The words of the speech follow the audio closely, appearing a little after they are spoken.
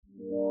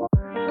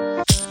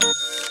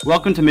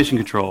Welcome to Mission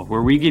Control,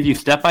 where we give you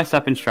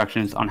step-by-step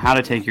instructions on how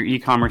to take your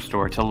e-commerce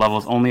store to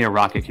levels only a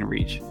rocket can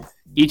reach.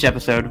 Each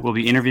episode, we'll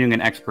be interviewing an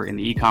expert in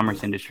the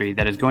e-commerce industry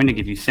that is going to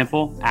give you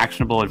simple,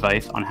 actionable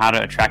advice on how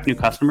to attract new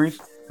customers,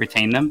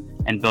 retain them,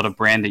 and build a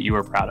brand that you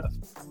are proud of.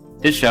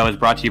 This show is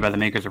brought to you by the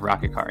makers of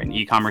Rocket Car, an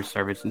e-commerce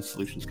service and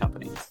solutions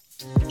company.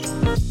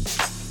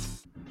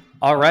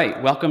 All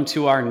right, welcome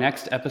to our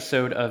next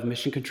episode of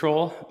Mission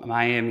Control.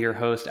 I am your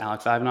host,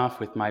 Alex Ivanoff,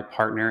 with my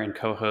partner and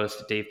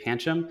co-host, Dave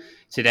Pancham.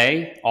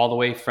 Today, all the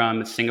way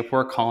from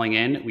Singapore calling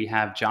in, we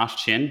have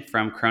Josh Chin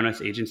from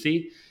Kronos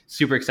Agency.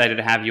 Super excited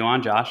to have you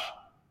on, Josh.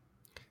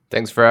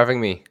 Thanks for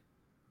having me.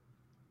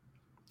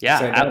 Yeah,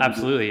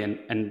 absolutely.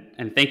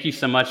 And thank you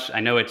so much.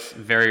 I know it's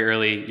very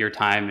early your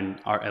time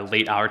and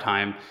late our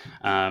time.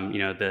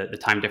 The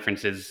time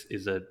difference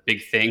is a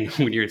big thing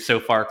when you're so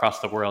far across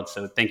the world.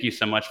 So thank you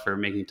so much for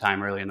making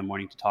time early in the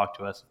morning to talk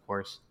to us, of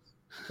course.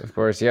 Of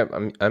course, yep.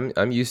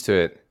 I'm used to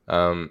it.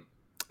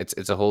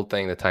 It's a whole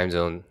thing, the time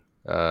zone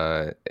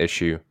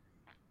issue.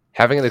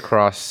 Having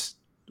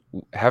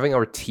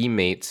our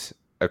teammates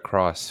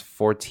across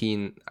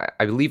 14,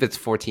 I believe it's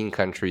 14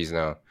 countries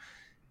now.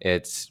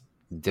 It's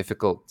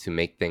difficult to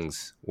make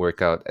things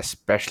work out,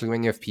 especially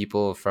when you have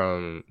people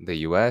from the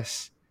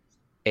US,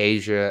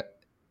 Asia,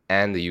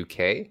 and the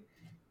UK.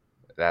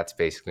 That's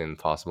basically an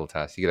impossible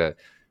task.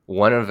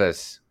 One of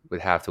us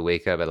would have to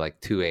wake up at like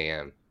 2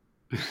 a.m.,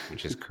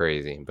 which is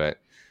crazy, but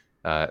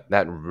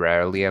that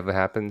rarely ever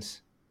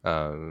happens.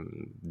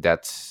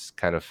 That's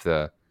kind of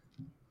the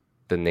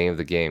name of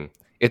the game.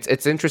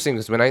 It's interesting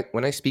because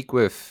when I speak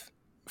with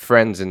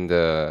friends in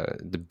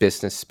the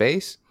business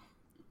space,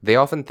 they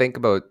often think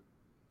about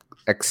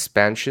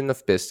expansion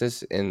of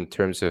business in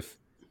terms of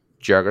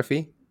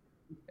geography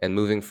and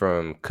moving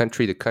from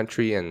country to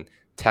country and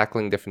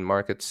tackling different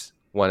markets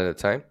one at a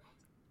time.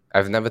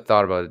 I've never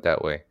thought about it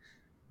that way,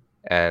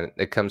 and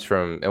it comes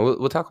from, and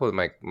we'll talk about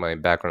my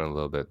background a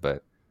little bit,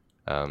 but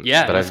I've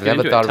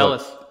never thought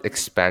about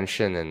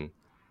expansion and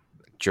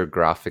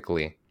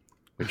geographically,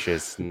 which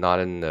is not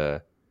in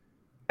the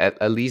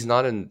at least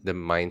not in the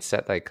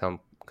mindset I come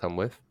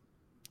with,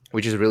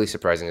 which is really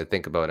surprising to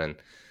think about. And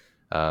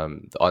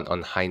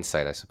on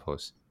hindsight, I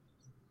suppose.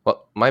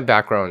 Well, my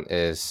background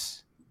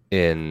is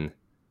in,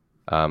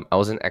 I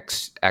was an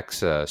ex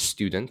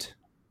student.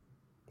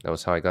 That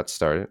was how I got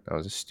started. I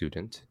was a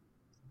student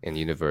in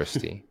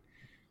university.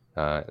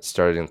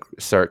 Started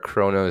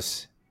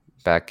Kronos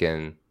back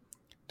in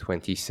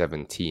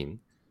 2017,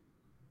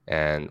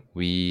 and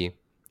we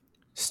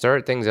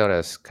started things out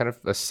as kind of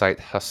a side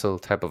hustle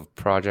type of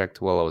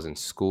project while I was in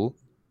school.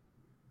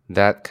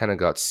 That kind of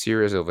got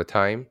serious over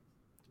time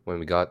when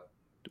we got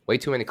way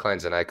too many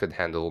clients than I could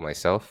handle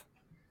myself.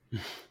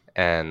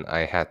 And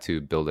I had to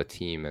build a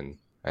team, and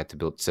I had to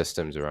build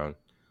systems around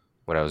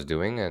what I was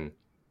doing and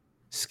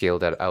scale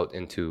that out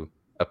into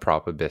a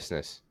proper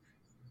business.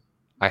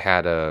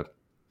 At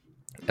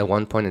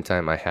one point in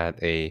time, I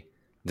had a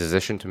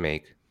decision to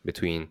make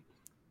between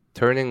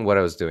turning what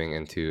I was doing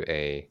into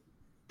a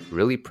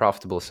really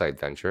profitable side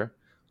venture,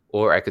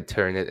 or I could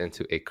turn it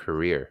into a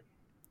career,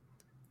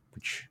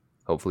 which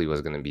hopefully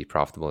was going to be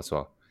profitable as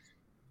well.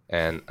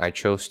 And I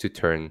chose to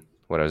turn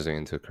what I was doing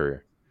into a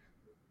career.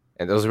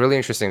 And it was really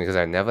interesting because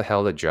I never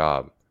held a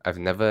job. I've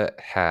never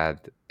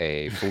had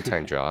a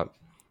full-time job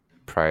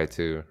prior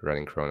to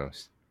running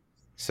Kronos.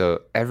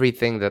 So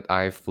everything that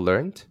I've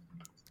learned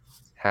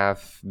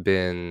have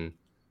been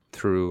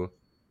through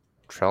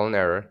trial and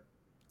error,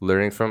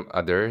 learning from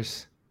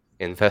others,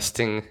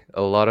 investing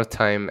a lot of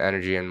time,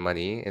 energy, and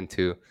money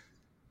into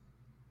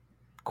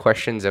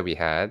questions that we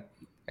had,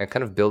 and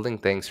kind of building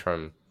things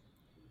from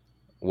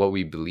what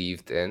we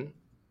believed in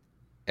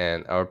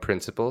and our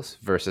principles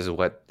versus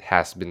what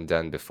has been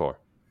done before,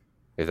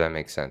 if that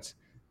makes sense.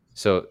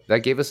 So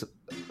that gave us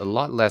a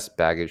lot less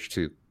baggage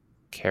to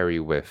carry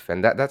with,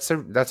 and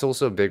that's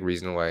also a big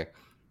reason why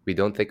we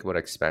don't think about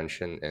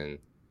expansion in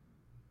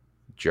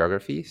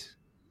geographies,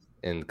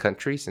 in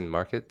countries, in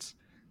markets,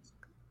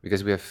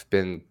 because we have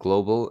been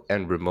global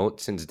and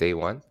remote since day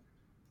one.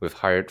 We've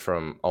hired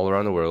from all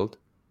around the world.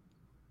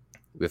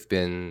 We've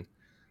been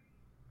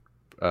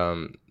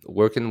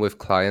working with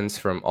clients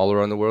from all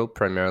around the world,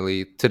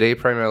 primarily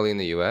in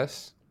the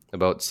US.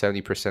 About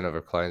 70% of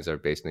our clients are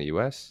based in the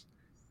US.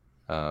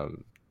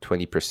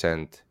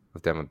 20%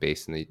 of them are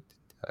based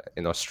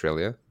in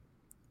Australia.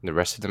 And the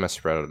rest of them are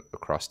spread out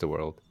across the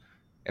world.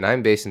 And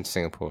I'm based in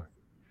Singapore.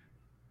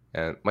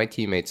 And my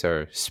teammates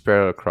are spread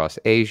out across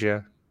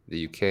Asia,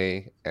 the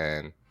UK,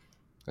 and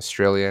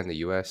Australia and the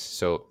US.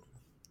 So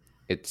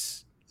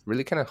it's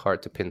really kind of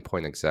hard to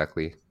pinpoint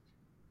exactly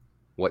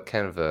what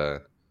kind of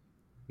a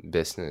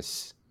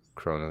business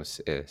Kronos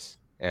is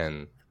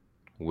and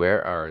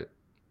where our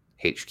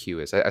HQ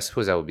is. I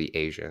suppose that would be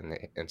Asia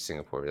and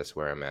Singapore. That's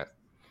where I'm at.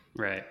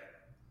 Right.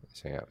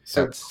 So yeah.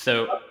 So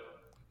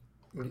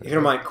if you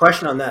don't mind,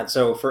 question on that.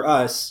 So for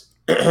us,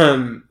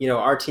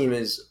 our team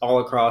is all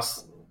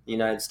across the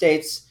United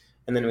States,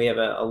 and then we have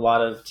a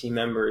lot of team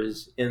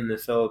members in the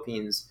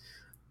Philippines.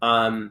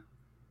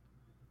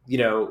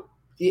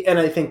 And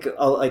I think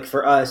like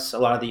for us, a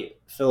lot of the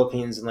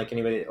Philippines and like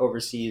anybody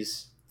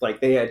overseas,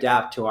 like they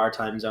adapt to our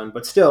time zone,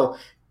 but still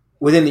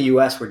within the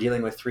US we're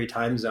dealing with three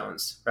time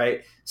zones,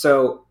 right?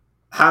 So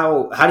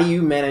how do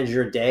you manage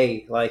your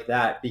day like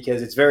that?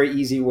 Because it's very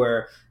easy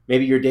where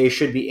maybe your day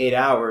should be 8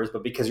 hours,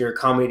 but because you're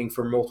accommodating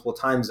for multiple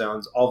time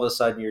zones, all of a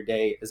sudden your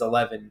day is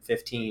 11,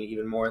 15,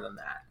 even more than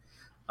that.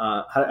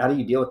 How do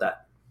you deal with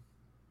that?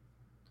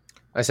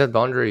 I set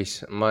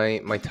boundaries.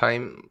 My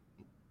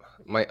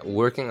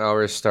working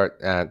hours start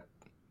at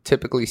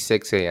typically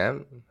 6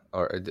 a.m.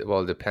 or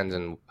well, it depends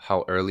on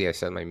how early I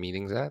set my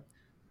meetings at.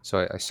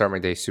 So I start my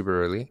day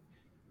super early,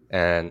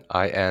 and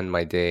I end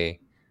my day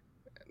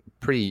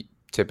pretty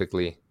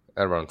typically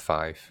at around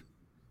 5.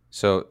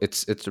 So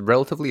it's a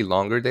relatively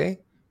longer day,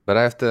 but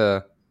I have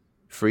the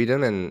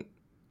freedom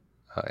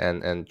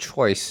and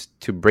choice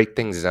to break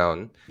things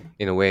down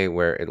in a way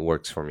where it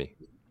works for me.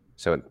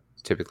 So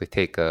typically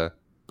take a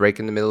break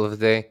in the middle of the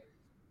day,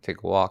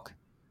 take a walk,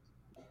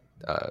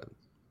 uh,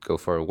 go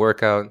for a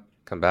workout,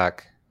 come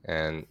back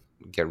and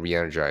get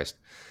re-energized.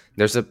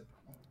 There's a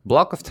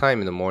block of time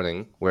in the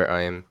morning where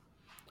I am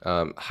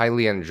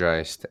highly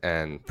energized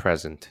and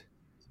present,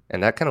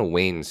 and that kind of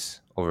wanes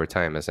over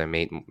time as I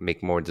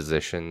make more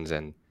decisions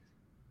and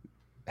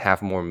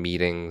have more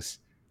meetings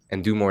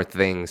and do more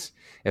things.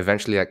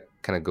 Eventually, that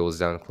kind of goes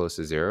down close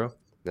to zero.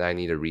 Then I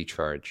need a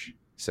recharge,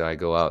 so I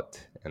go out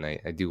and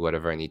I do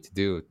whatever I need to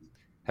do.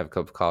 Have a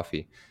cup of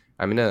coffee.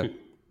 I'm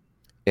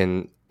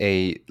in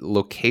a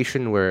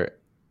location where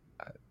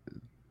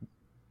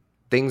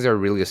things are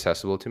really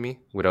accessible to me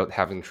without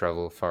having to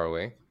travel far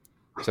away.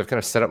 So I've kind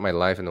of set up my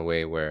life in a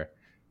way where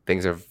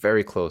things are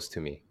very close to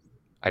me.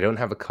 I don't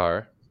have a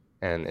car,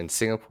 and in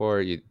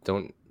Singapore, you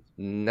don't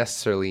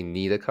necessarily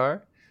need a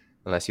car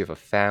unless you have a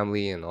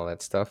family and all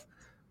that stuff.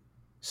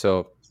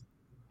 So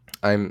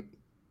I'm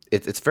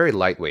it's very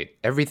lightweight.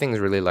 Everything's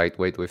really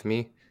lightweight with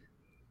me.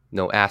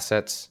 No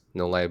assets,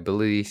 no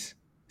liabilities.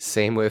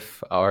 Same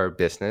with our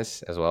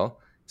business as well.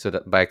 So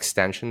that by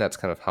extension, that's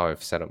kind of how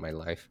I've set up my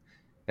life,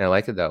 and I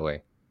like it that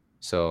way.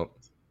 So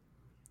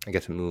I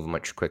get to move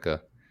much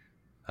quicker.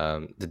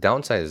 The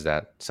downside is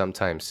that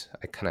sometimes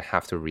I kind of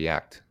have to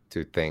react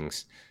to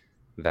things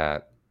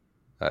that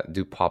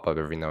do pop up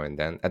every now and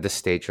then. At this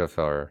stage of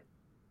our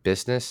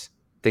business,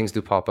 things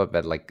do pop up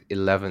at like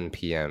 11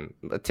 p.m.,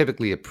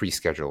 typically a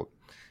pre-scheduled.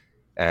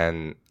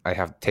 And I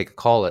have to take a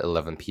call at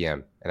 11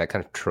 p.m., and that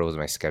kind of throws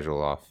my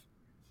schedule off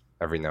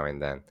every now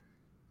and then.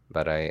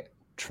 But I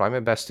try my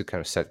best to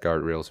kind of set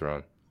guardrails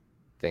around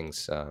things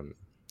so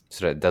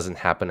that it doesn't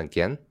happen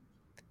again,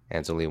 and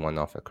it's only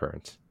one-off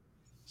occurrence.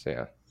 So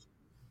yeah.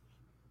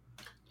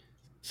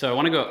 So I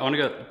want to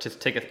go. Just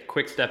take a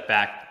quick step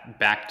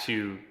back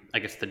to, I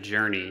guess, the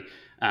journey,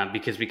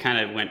 because we kind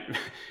of went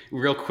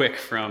real quick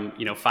from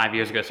 5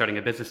 years ago starting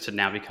a business to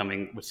now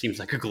becoming what seems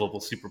like a global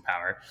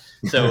superpower.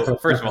 So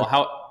first of all,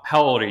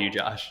 how old are you,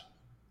 Josh?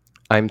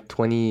 I'm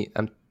 20.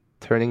 I'm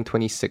turning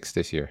 26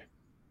 this year.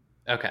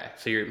 Okay,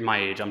 so you're my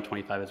age. I'm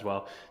 25 as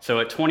well. So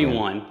at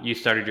 21, you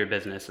started your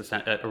business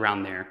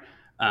around there.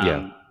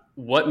 Yeah.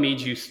 What made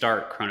you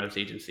start Chronos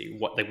Agency?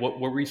 What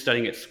were you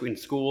studying in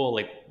school?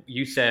 Like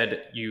you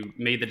said, you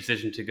made the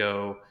decision to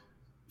go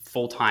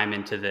full time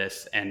into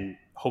this, and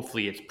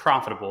hopefully it's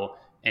profitable.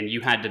 And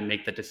you had to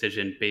make the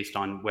decision based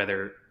on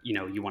whether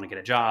you want to get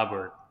a job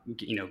or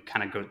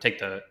kind of go take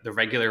the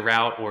regular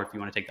route, or if you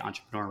want to take the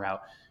entrepreneur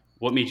route.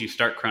 What made you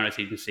start Chronos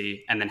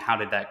Agency, and then how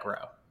did that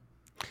grow?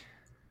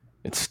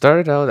 It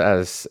started out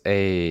as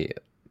a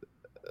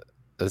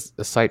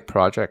side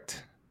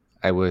project.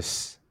 I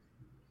was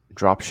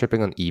drop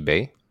shipping on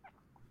eBay,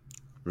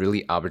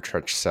 really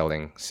arbitrage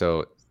selling.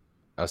 So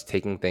I was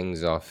taking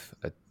things off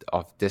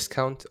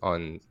discount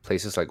on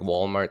places like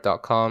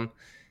Walmart.com,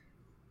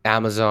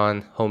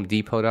 Amazon,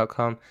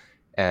 HomeDepot.com,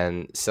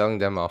 and selling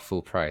them off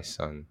full price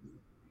on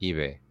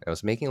eBay. I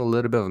was making a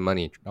little bit of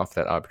money off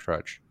that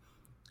arbitrage.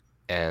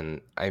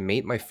 And I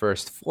made my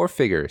first 4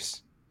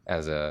 figures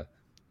as a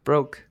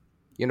broke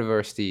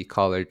university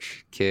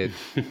college kid.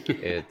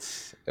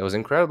 It was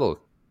incredible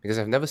because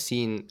I've never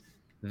seen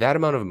that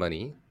amount of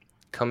money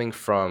coming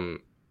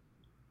from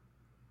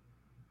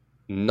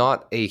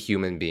not a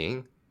human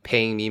being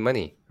paying me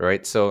money,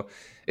 right? So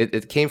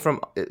it came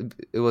from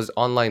it was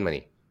online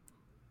money,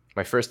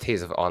 my first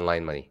taste of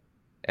online money,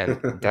 and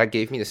that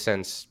gave me the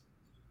sense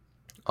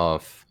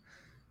of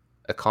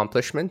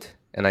accomplishment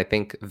and I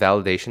think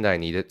validation that I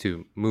needed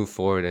to move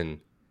forward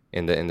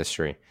in the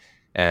industry.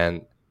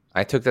 And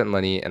I took that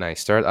money and I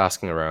started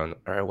asking around,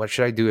 all right, what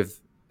should I do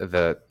with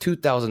the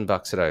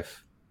 $2,000 that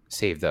I've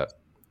saved up?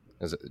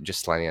 It was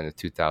just sliding on the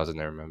 2,000,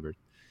 I remembered.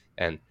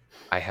 And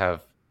I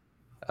have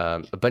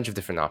a bunch of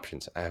different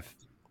options. I have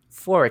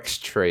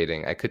Forex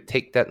trading. I could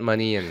take that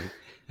money and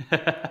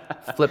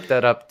flip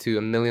that up to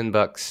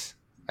 $1,000,000.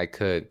 I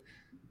could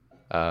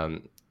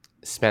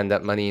spend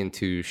that money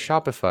into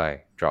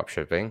Shopify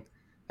dropshipping.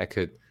 I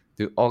could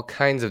do all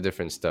kinds of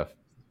different stuff.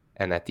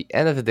 And at the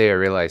end of the day, I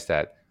realized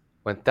that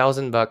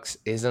 $1,000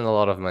 isn't a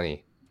lot of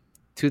money.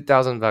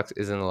 $2,000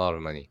 isn't a lot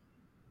of money.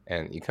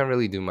 And you can't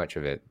really do much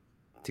of it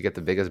to get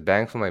the biggest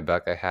bang for my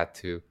buck, I had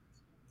to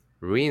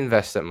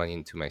reinvest that money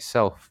into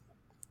myself,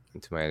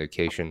 into my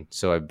education.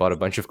 So I bought a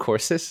bunch of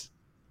courses,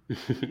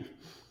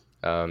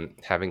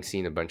 having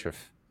seen a bunch of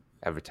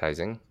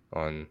advertising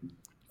on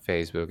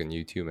Facebook and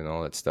YouTube and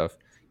all that stuff.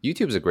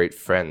 YouTube's a great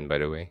friend, by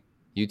the way.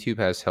 YouTube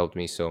has helped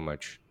me so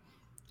much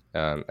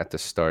at the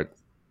start,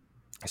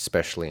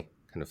 especially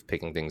kind of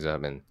picking things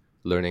up and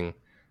learning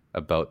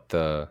about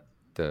the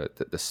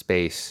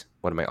space,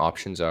 what my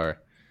options are.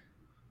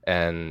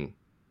 And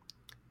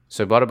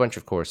so I bought a bunch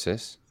of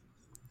courses,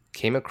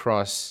 came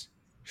across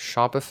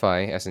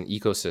Shopify as an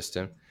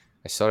ecosystem.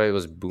 I saw that it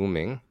was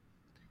booming.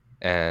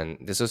 And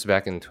this was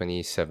back in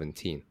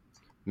 2017,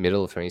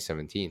 middle of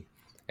 2017.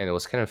 And it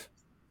was kind of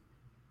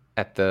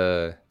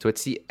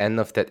towards the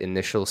end of that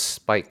initial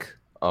spike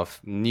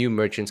of new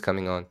merchants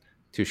coming on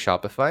to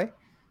Shopify.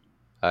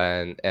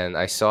 And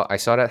I saw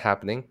that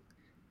happening.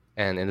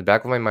 And in the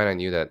back of my mind, I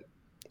knew that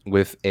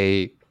with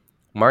a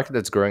market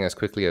that's growing as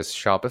quickly as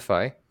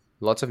Shopify,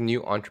 lots of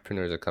new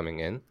entrepreneurs are coming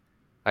in.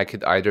 I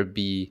could either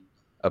be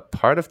a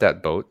part of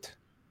that boat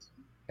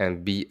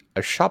and be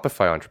a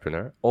Shopify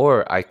entrepreneur,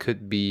 or I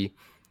could be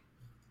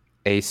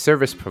a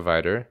service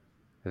provider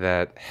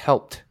that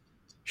helped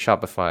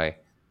Shopify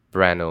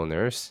brand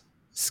owners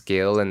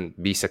scale and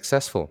be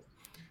successful.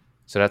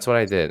 So that's what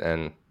I did.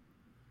 And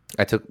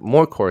I took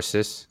more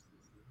courses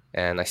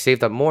and I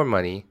saved up more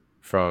money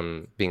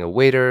from being a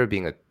waiter,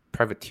 being a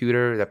private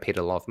tutor that paid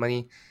a lot of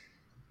money.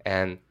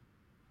 And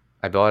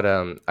I bought,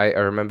 I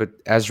remember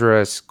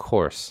Ezra's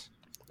course,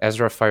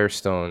 Ezra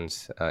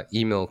Firestone's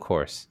email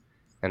course.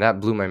 And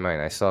that blew my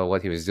mind. I saw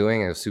what he was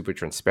doing. It was super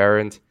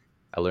transparent.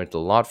 I learned a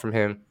lot from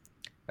him.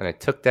 And I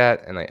took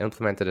that and I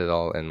implemented it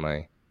all in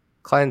my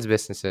clients'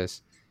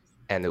 businesses.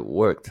 And it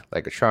worked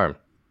like a charm.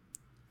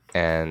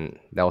 And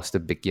that was the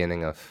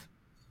beginning of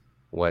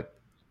what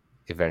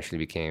eventually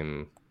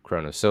became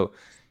Kronos. So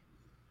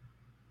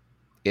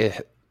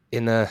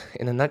in a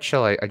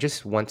nutshell, I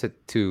just wanted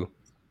to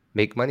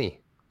make money.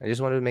 I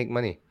just wanted to make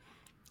money.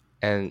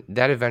 And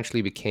that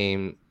eventually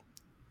became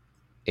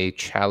a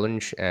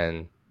challenge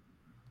and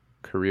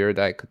career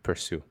that I could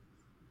pursue.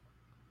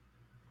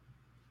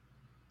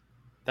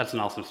 That's an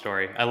awesome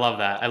story. I love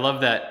that. I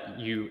love that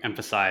you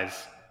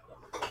emphasize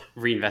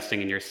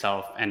reinvesting in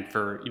yourself. And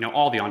for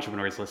all the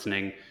entrepreneurs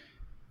listening,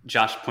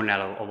 Josh pointed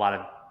out a lot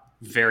of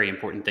very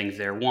important things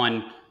there.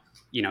 One,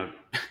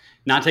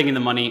 not taking the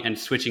money and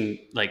switching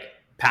like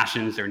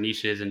passions or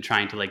niches and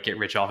trying to like get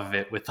rich off of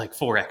it with like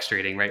Forex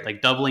trading, right?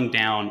 Like doubling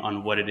down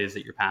on what it is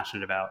that you're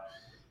passionate about.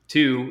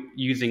 Two,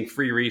 using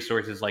free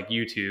resources like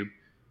YouTube.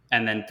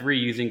 And then three,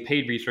 using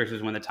paid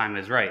resources when the time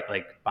is right,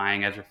 like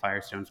buying Ezra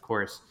Firestone's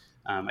course.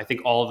 I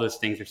think all of those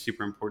things are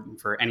super important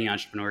for any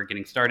entrepreneur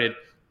getting started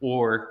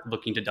or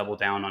looking to double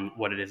down on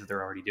what it is that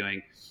they're already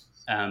doing.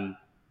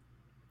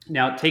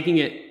 Now, taking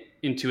it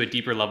into a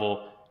deeper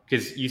level,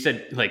 because you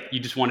said like you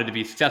just wanted to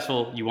be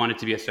successful, you wanted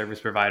to be a service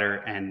provider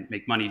and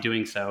make money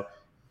doing so.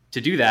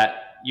 To do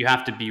that, you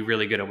have to be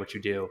really good at what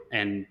you do,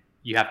 and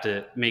you have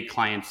to make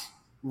clients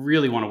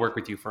really want to work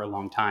with you for a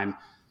long time.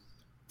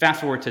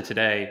 Fast forward to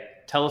today,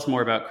 tell us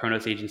more about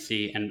Kronos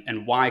Agency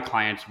and why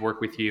clients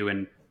work with you,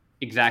 and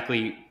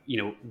exactly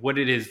what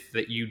it is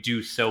that you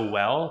do so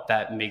well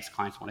that makes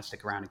clients want to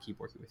stick around and keep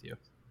working with you.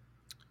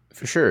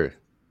 For sure.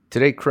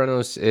 Today,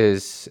 Kronos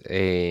is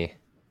a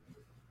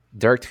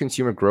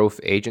direct-to-consumer growth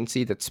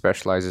agency that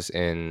specializes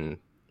in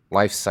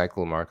life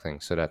cycle marketing.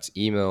 So that's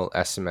email,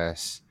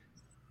 SMS,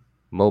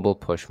 mobile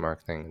push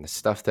marketing, the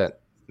stuff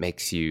that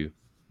makes you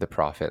the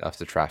profit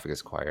after traffic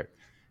is acquired.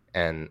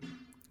 And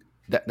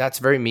that's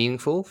very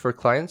meaningful for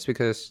clients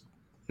because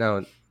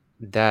now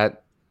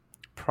that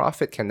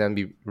profit can then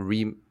be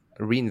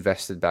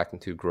reinvested back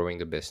into growing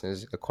the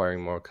business,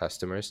 acquiring more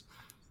customers,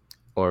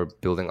 or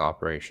building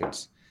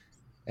operations.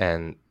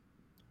 And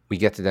we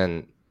get to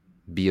then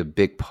be a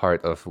big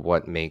part of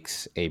what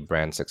makes a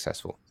brand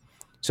successful.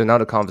 So now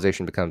the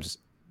conversation becomes,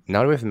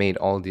 now that we've made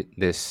all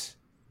this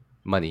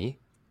money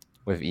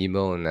with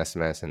email and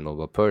SMS and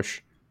mobile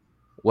push,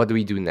 what do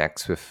we do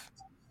next with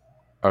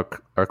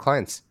our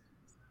clients?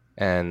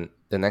 And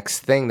the next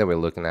thing that we're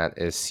looking at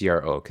is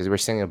CRO, because we're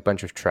sending a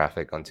bunch of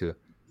traffic onto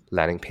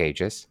landing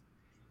pages.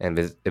 And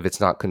if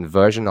it's not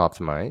conversion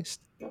optimized,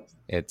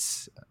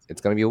 it's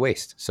going to be a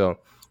waste. So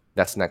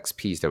that's the next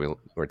piece that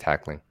we're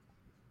tackling.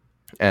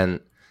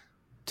 And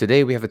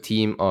today we have a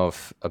team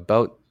of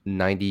about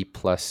 90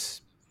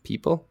 plus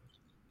people,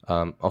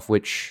 of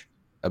which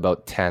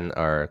about 10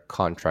 are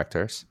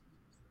contractors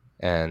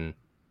and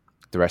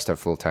the rest are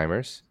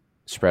full-timers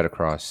spread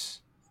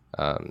across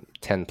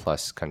 10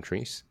 plus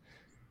countries.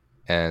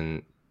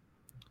 And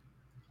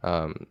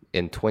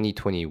in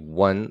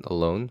 2021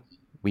 alone,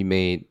 we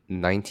made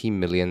 19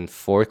 million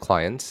for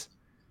clients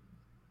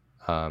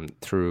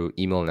through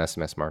email and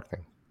SMS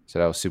marketing. So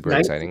that was super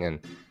exciting. And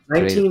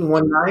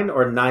 1919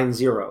 or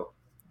 90?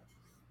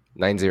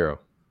 90.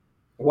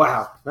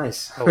 Wow,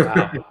 nice. Oh,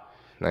 wow.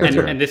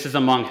 And this is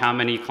among how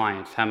many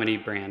clients, how many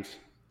brands?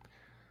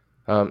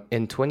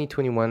 In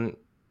 2021,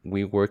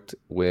 we worked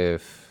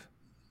with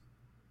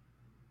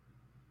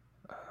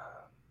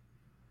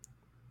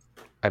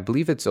I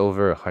believe it's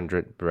over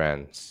 100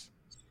 brands.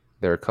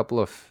 There are a couple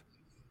of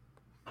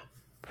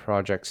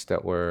projects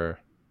that were,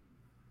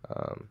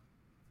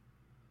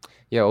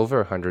 over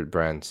 100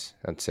 brands,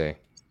 I'd say.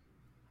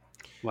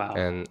 Wow.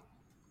 And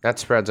that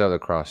spreads out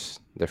across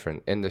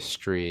different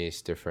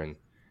industries, different.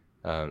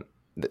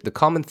 The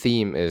common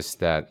theme is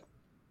that,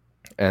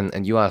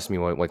 and you asked me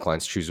why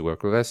clients choose to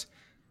work with us,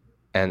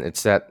 and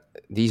it's that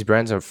these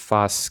brands are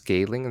fast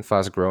scaling and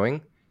fast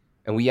growing,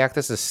 and we act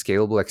as a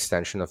scalable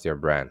extension of their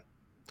brand.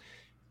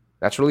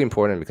 That's really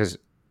important because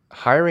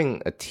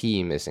hiring a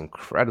team is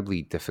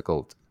incredibly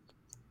difficult.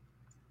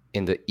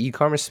 In the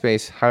e-commerce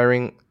space,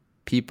 hiring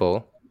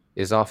people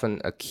is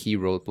often a key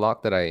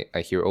roadblock that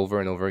I hear over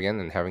and over again,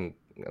 and having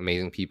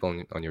amazing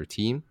people on your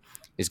team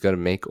is going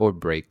to make or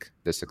break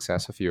the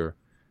success of your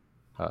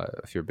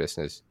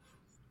business.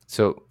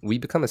 So we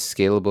become a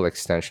scalable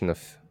extension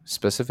of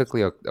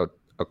specifically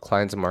our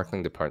clients and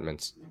marketing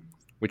departments,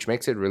 which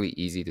makes it really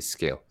easy to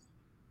scale.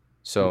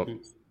 So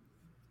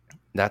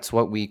that's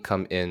what we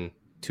come in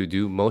to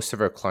do. Most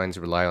of our clients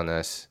rely on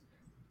us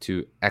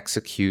to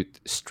execute,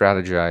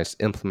 strategize,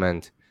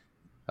 implement,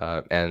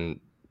 and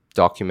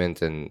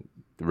document and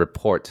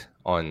report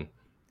on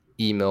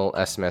email,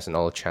 SMS, and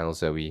all the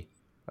channels that we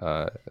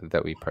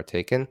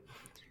partake in,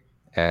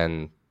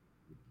 and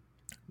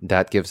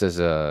that gives us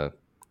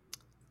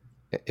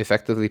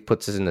effectively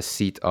puts us in the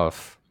seat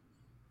of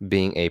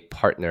being a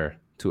partner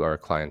to our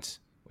clients,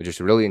 which is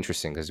really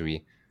interesting because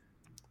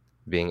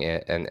being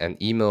an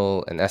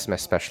email and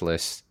SMS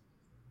specialist,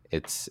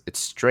 it's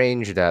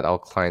strange that our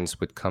clients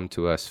would come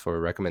to us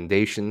for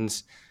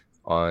recommendations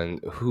on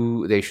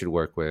who they should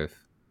work with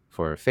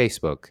for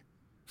Facebook,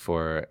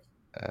 for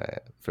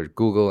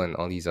Google, and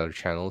all these other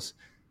channels.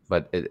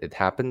 But it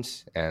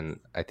happens, and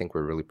I think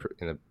we're really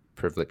in a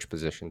privileged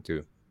position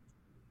to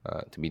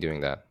be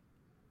doing that.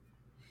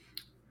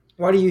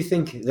 Why do you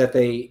think that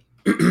they?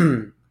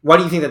 Why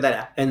do you think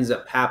that ends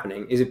up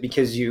happening? Is it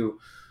because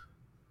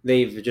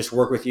they've just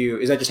worked with you?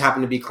 Is that just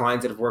happen to be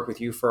clients that have worked with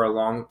you for a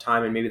long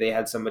time, and maybe they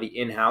had somebody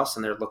in house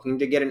and they're looking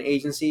to get an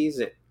agency? Is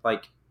it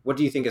like, what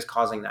do you think is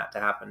causing that to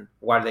happen?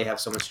 Why do they have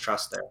so much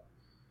trust there?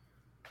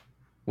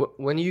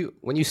 When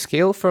you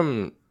scale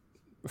from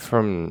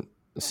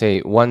say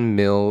 1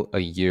 mil a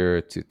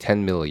year to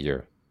 10 mil a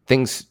year,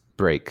 things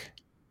break.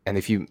 And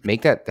if you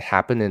make that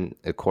happen in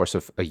the course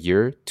of a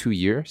year, 2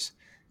 years,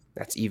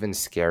 that's even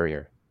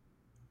scarier.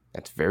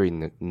 That's very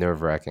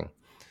nerve-wracking.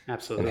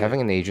 Absolutely. And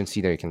having an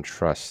agency that you can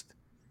trust,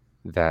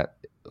 that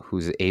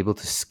who's able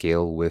to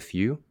scale with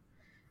you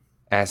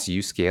as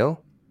you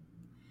scale,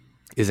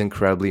 is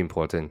incredibly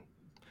important.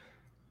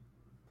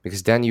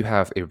 Because then you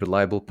have a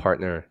reliable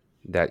partner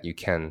that you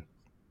can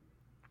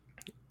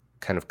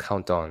kind of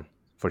count on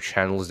for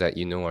channels that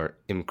you know are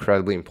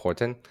incredibly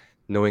important,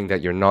 knowing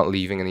that you're not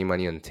leaving any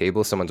money on the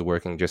table. Someone's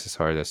working just as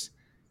hard as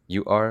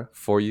you are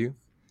for you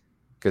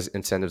because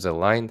incentives are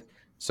aligned.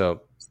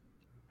 So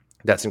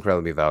that's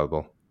incredibly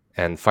valuable.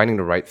 And finding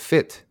the right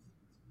fit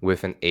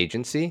with an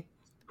agency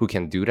who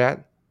can do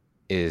that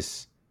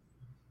is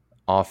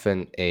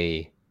often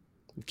a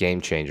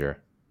game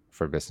changer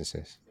for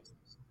businesses.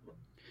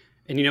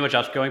 And you know what,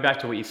 Josh, going back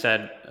to what you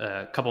said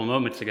a couple of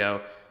moments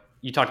ago,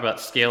 you talked about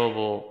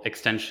scalable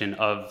extension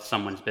of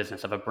someone's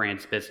business, of a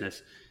brand's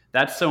business.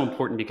 That's so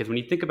important because when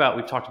you think about,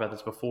 we've talked about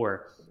this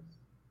before,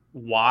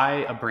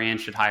 why a brand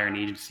should hire an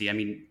agency. I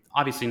mean,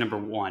 obviously, number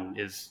one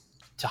is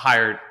to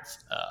hire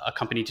a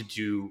company to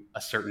do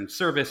a certain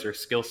service or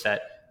skill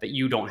set that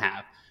you don't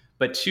have.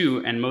 But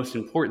two, and most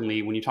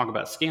importantly, when you talk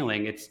about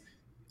scaling, it's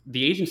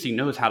the agency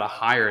knows how to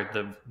hire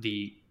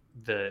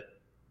the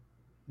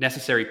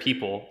necessary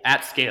people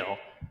at scale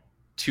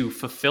to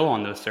fulfill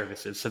on those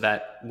services so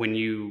that when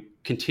you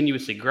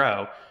continuously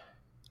grow,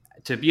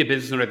 to be a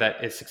business owner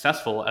that is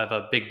successful of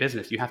a big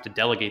business, you have to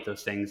delegate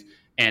those things,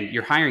 and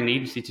you're hiring an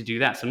agency to do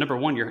that. So number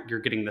one, you're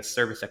getting the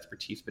service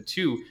expertise, but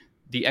two,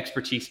 the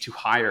expertise to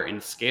hire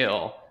and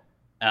scale,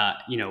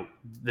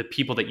 the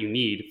people that you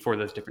need for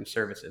those different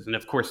services. And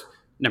of course,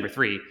 number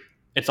three,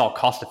 it's all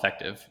cost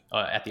effective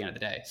at the end of the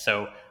day.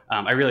 So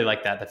I really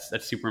like that.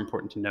 That's super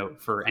important to note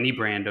for any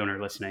brand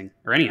owner listening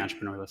or any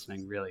entrepreneur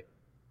listening, really.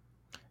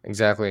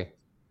 Exactly.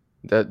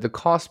 The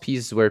cost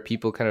piece is where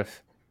people kind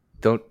of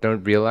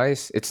don't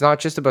realize it's not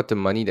just about the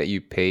money that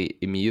you pay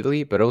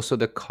immediately, but also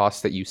the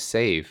cost that you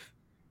save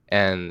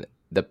and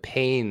the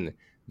pain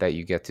that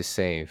you get to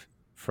save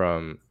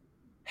from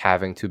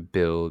having to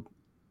build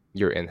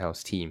your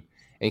in-house team.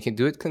 And you can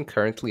do it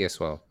concurrently as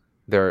well.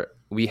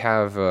 We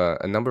have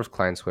a number of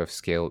clients who have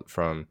scaled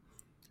from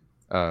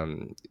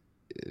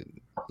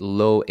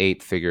low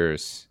 8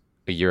 figures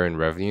a year in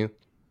revenue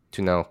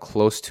to now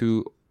close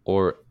to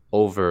or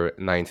over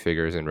 9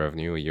 figures in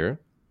revenue a year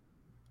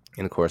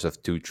in the course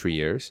of 2-3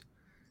 years,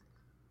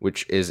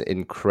 which is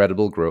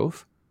incredible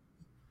growth.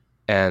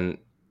 And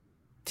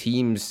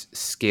teams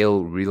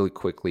scale really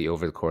quickly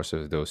over the course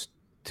of those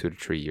 2 to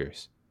 3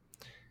 years.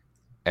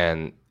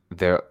 And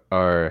there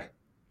are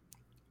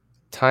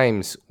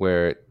times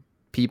where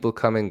people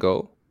come and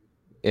go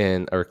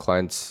in our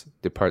clients'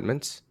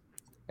 departments,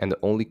 And the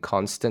only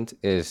constant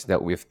is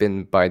that we've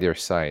been by their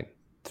side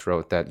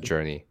throughout that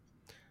journey.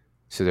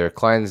 So there are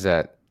clients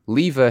that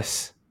leave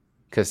us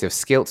because they've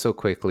scaled so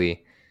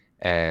quickly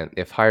and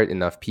they've hired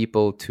enough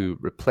people to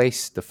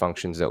replace the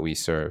functions that we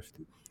served.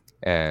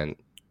 And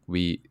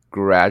we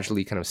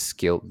gradually kind of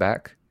scaled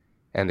back,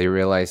 and they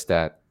realized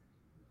that,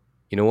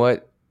 you know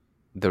what,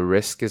 the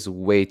risk is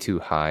way too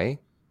high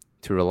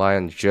to rely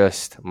on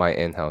just my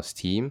in-house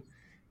team.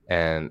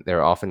 And there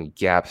are often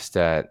gaps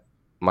that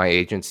my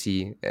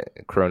agency,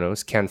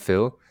 Kronos, can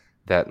fill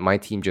that my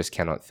team just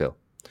cannot fill.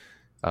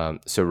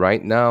 So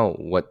right now,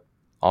 what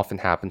often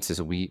happens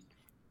is we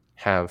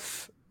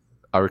have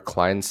our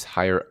clients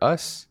hire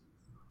us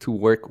to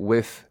work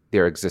with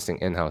their existing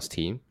in-house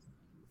team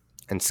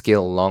and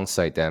scale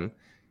alongside them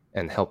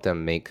and help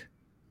them make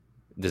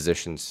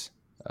decisions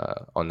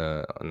on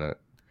a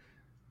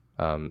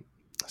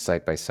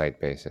side-by-side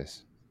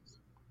basis.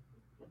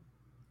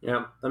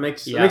 Yeah, that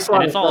makes a and lot it's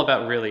of all sense.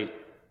 about really.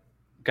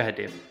 Go ahead,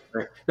 Dave.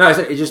 Right. No,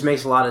 it just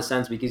makes a lot of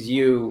sense because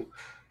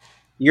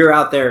you're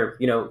out there.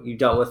 You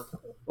dealt with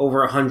over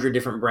 100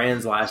 different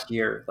brands last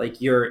year.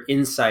 Like, your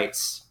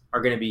insights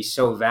are going to be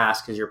so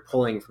vast because you're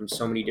pulling from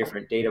so many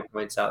different data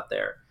points out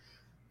there.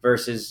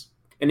 Versus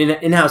an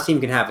in-house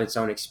team can have its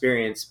own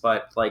experience,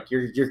 but like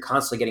you're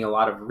constantly getting a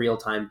lot of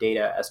real-time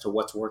data as to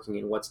what's working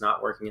and what's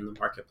not working in the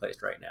marketplace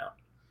right now.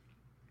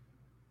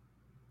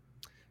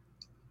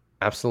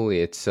 Absolutely,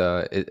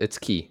 it's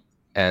key,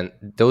 and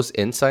those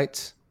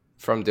insights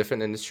from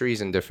different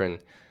industries and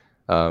different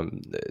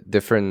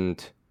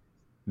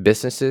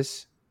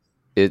businesses,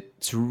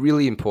 it's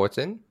really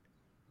important,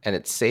 and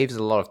it saves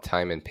a lot of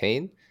time and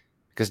pain,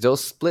 because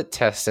those split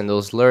tests and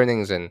those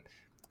learnings and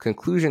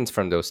conclusions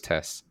from those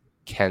tests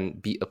can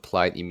be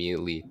applied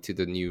immediately to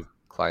the new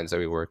clients that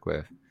we work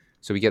with.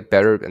 So we get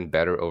better and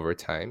better over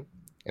time,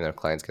 and our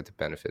clients get to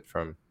benefit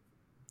from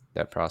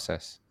that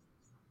process.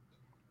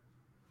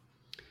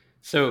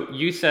 So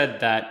you said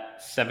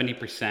that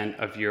 70%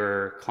 of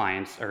your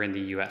clients are in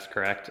the US,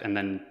 correct? And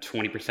then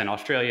 20%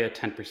 Australia,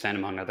 10%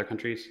 among other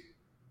countries?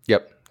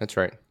 Yep, that's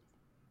right.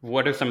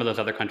 What are some of those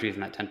other countries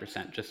in that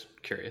 10%? Just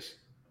curious.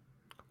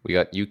 We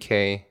got UK,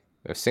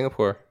 we have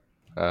Singapore,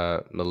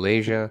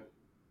 Malaysia.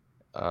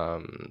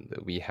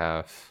 We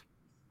have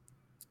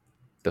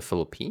the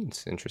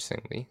Philippines,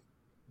 interestingly.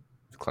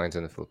 Clients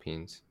in the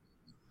Philippines.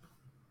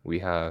 We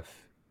have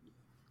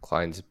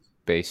clients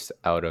based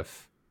out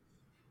of,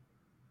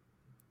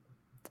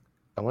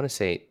 I want to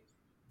say,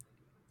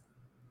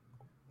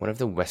 one of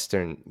the West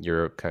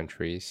Europe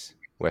countries.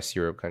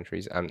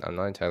 I'm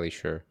not entirely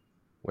sure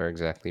where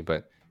exactly,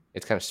 but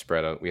it's kind of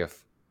spread out. We have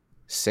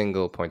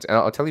single points, and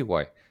I'll tell you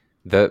why.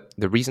 The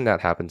reason that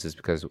happens is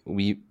because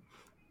we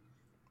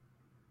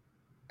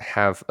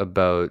have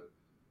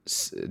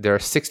there are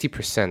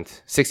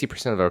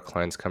 60% of our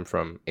clients come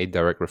from a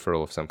direct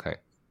referral of some kind.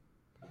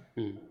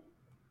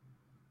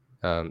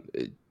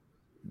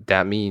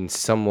 That means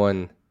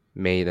someone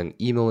made an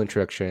email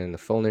introduction, a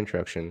phone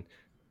introduction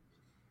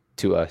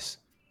to us.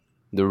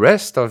 The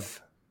rest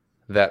of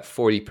that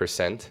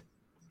 40%,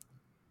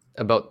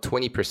 about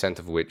 20%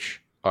 of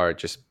which are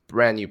just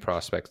brand new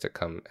prospects that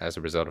come as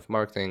a result of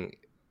marketing,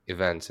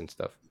 events, and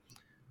stuff.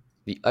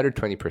 The other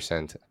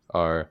 20%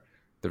 are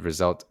the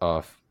result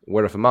of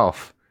word of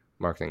mouth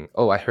marketing.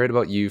 Oh, I heard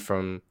about you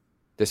from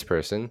this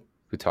person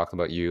who talked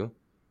about you,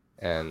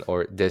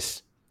 or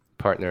this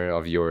partner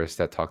of yours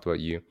that talked about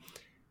you.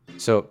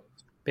 So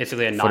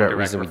basically a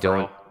non-direct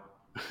referral.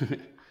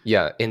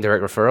 Yeah,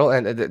 indirect referral,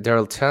 and there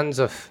are tons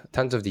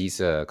of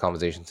these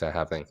conversations that are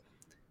happening,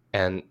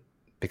 and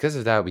because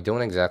of that, we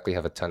don't exactly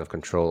have a ton of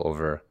control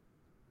over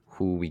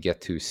who we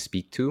get to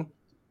speak to,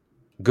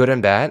 good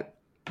and bad,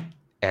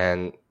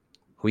 and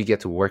who we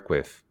get to work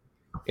with.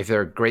 If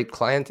they're a great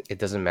client, it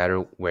doesn't matter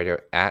where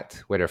they're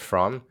at, where they're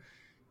from,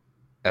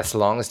 as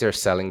long as they're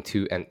selling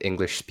to an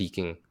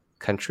English-speaking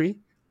country,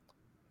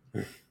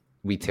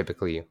 we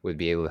typically would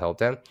be able to help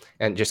them.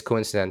 And just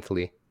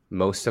coincidentally,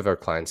 most of our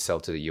clients sell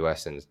to the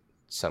US in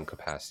some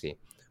capacity.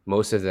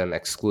 Most of them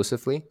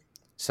exclusively,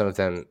 some of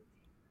them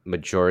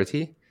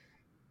majority,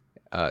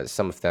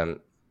 some of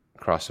them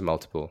across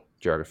multiple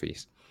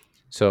geographies.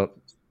 So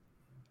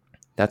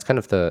that's kind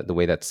of the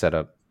way that's set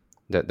up,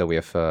 that we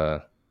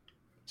have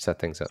set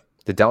things up.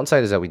 The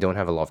downside is that we don't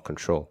have a lot of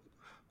control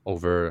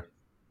over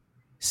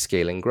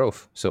scaling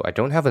growth. So I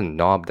don't have a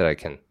knob that I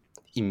can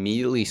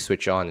immediately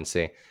switch on and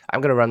say,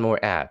 I'm going to run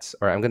more ads,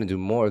 or I'm going to do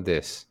more of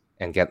this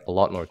and get a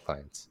lot more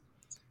clients.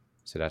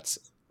 So that's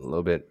a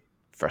little bit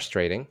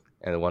frustrating,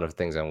 and one of the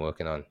things I'm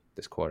working on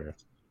this quarter.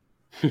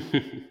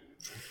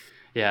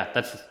 Yeah,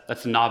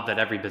 that's a knob that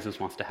every business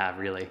wants to have,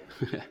 really.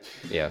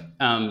 Yeah.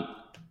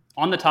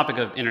 On the topic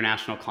of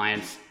international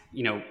clients,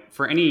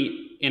 for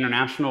any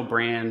international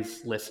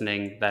brands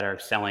listening that are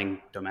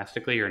selling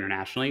domestically or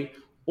internationally,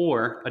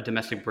 or a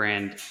domestic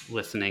brand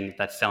listening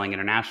that's selling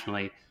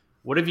internationally,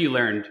 what have you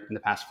learned in the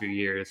past few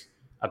years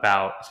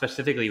about,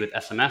 specifically with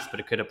SMS, but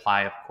it could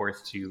apply, of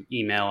course, to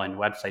email and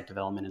website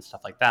development and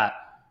stuff like that,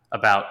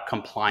 about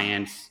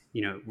compliance,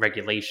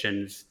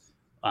 regulations,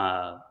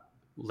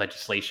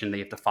 legislation that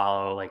you have to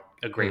follow. Like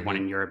a great one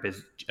in Europe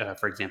is,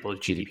 for example, is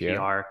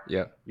GDPR.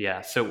 Yeah.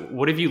 Yeah. So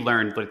what have you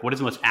learned? Like, what is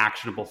the most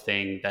actionable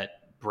thing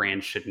that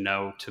brands should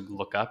know to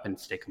look up and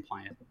stay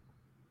compliant?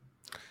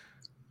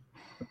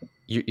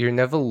 You're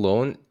never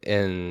alone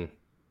in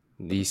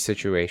these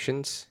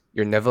situations.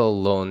 You're never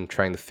alone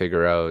trying to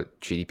figure out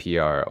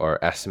GDPR or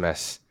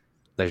SMS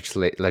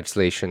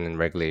legislation and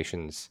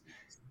regulations.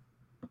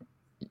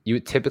 You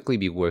would typically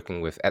be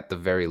working with, at the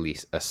very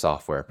least, a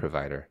software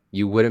provider.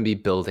 You wouldn't be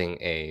building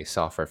a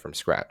software from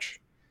scratch.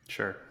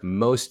 Sure.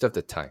 Most of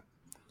the time.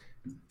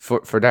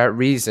 For that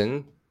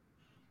reason,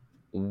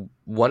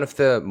 one of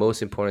the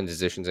most important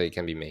decisions that you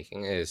can be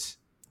making is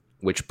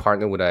which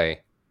partner would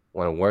I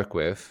want to work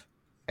with,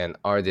 and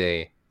are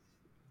they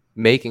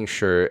making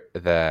sure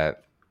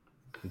that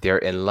they're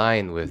in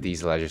line with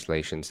these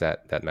legislations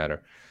that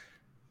matter.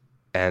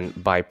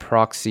 And by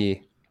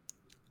proxy,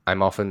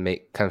 I'm often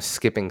kind of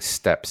skipping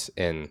steps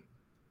in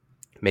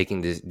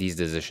making these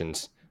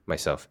decisions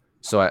myself.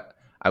 So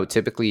I would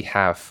typically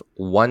have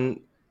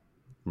one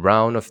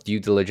round of due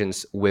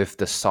diligence with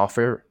the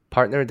software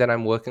partner that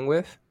I'm working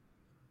with.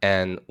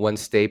 And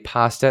once they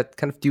pass that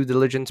kind of due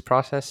diligence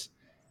process,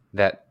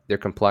 that they're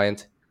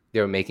compliant,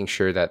 they're making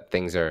sure that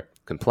things are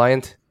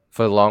compliant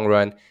for the long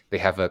run. They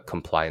have a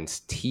compliance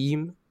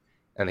team,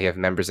 and they have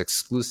members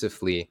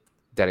exclusively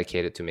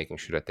dedicated to making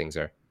sure that things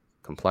are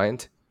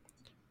compliant.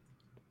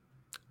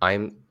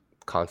 I'm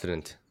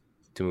confident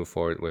to move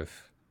forward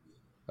with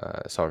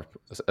a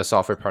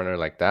software partner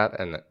like that,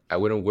 and I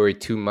wouldn't worry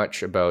too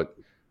much about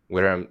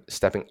whether I'm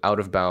stepping out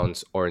of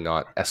bounds or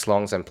not, as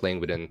long as I'm playing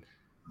within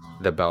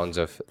the bounds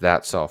of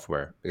that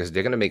software, because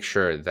they're going to make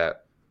sure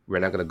that we're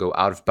not going to go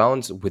out of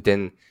bounds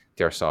within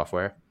their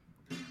software.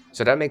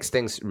 So that makes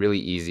things really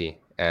easy,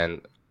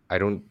 and I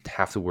don't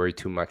have to worry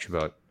too much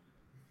about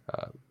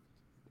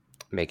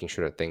making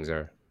sure that things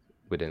are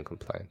within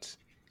compliance.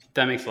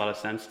 That makes a lot of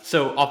sense.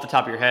 So off the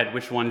top of your head,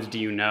 which ones do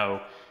you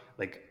know,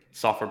 like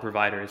software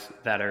providers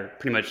that are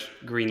pretty much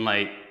green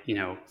light,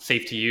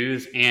 safe to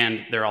use,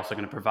 and they're also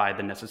going to provide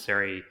the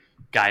necessary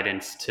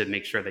guidance to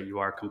make sure that you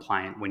are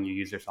compliant when you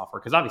use their software?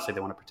 Because obviously they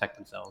want to protect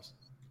themselves.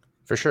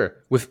 For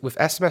sure. With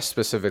SMS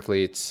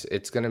specifically,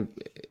 it's gonna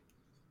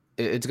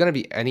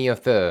be any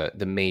of the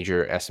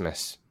major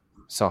SMS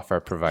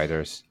software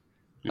providers.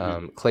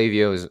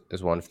 Klaviyo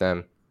is one of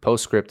them.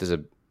 PostScript is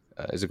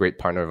a great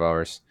partner of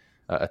ours.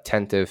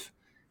 Attentive.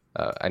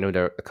 I know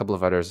there are a couple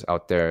of others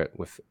out there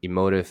with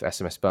Emotive,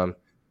 SMS Bum.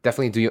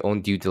 Definitely do your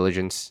own due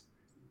diligence.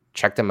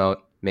 Check them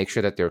out. Make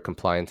sure that they're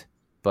compliant.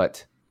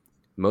 But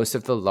most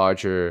of the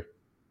larger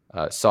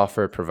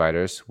software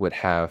providers would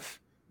have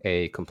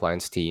a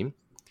compliance team.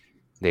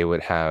 They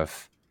would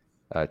have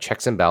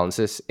checks and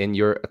balances in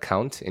your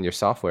account, in your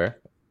software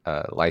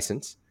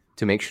license,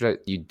 to make sure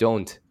that you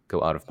don't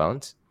go out of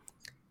bounds.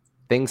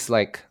 Things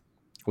like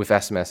with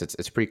SMS,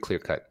 it's pretty clear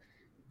cut.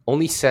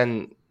 Only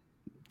send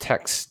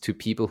texts to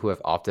people who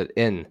have opted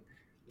in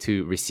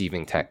to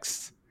receiving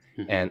texts,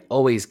 and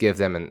always give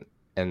them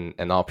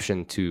an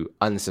option to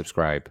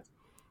unsubscribe.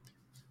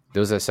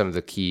 Those are some of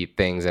the key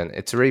things, and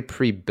it's already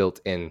pre-built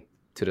in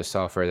to the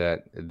software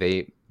that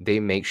they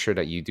make sure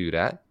that you do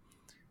that.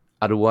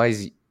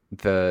 Otherwise,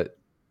 the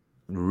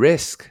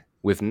risk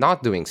with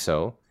not doing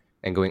so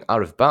and going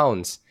out of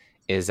bounds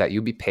is that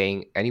you'll be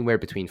paying anywhere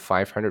between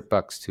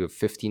 $500 to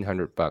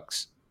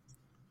 $1,500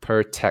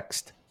 per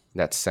text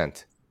that's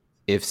sent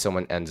if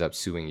someone ends up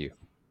suing you.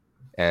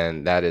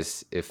 And that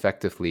is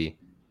effectively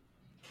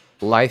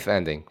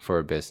life-ending for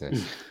a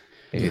business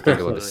if you think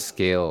about the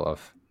scale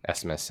of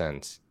SMS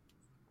sends.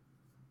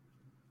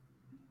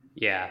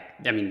 Yeah,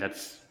 I mean,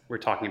 we're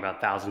talking about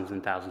thousands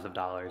and thousands of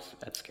dollars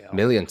at scale.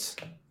 Millions,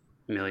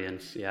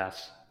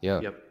 yes.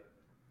 Yeah. Yep.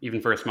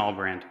 Even for a small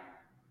brand.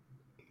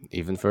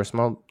 Even for a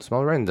small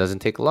brand, it doesn't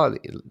take a lot.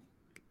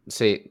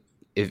 Say,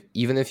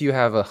 even if you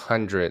have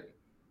 100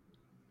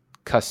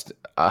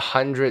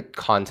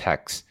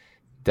 contacts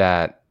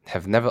that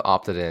have never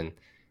opted in,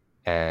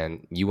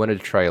 and you wanted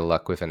to try your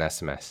luck with an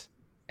SMS,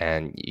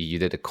 and you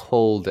did a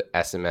cold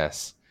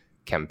SMS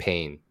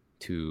campaign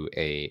to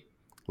a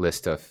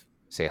list of,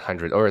 say,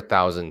 100 or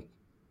 1,000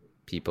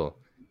 people,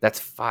 that's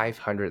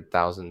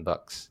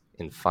 $500,000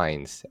 in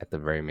fines at the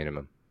very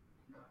minimum.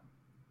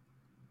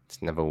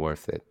 It's never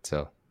worth it.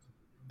 So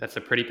that's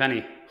a pretty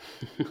penny.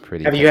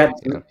 Have you had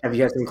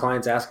some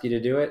clients ask you to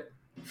do it?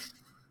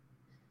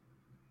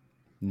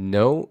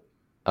 No,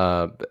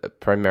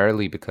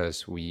 primarily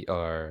because we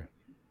are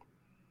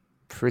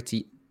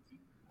pretty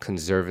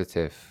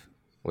conservative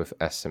with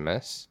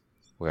SMS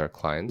with our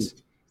clients,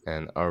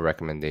 and our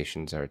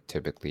recommendations are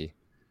typically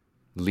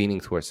leaning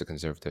towards the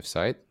conservative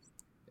side.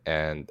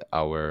 And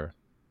our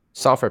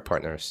software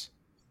partners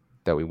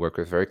that we work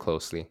with very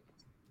closely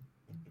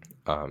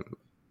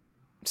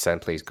set in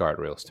place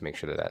guardrails to make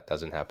sure that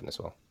doesn't happen as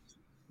well.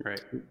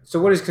 Right. So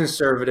what does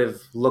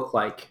conservative look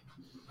like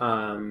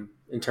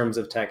in terms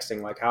of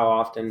texting? Like, how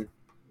often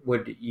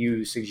would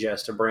you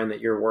suggest a brand that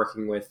you're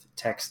working with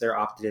text their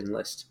opted-in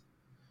list?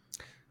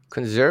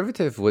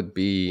 Conservative would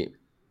be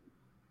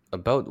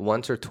about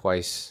once or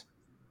twice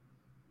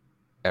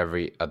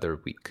every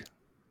other week.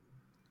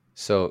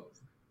 So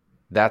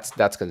that's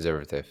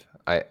conservative.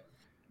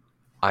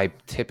 I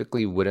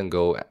typically wouldn't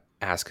go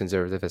as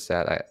conservative as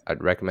that.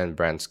 I'd recommend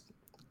brands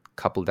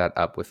couple that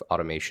up with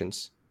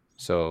automations.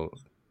 So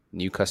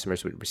new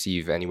customers would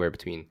receive anywhere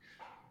between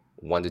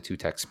 1 to 2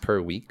 texts per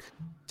week,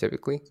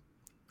 typically,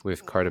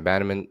 with cart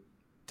abandonment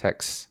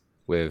texts,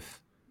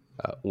 with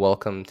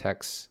welcome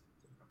texts,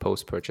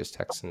 post-purchase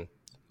texts, and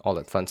all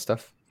that fun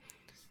stuff.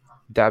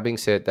 That being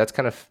said, that's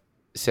kind of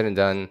said and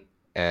done,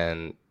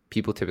 and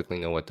people typically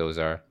know what those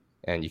are,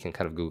 and you can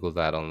kind of Google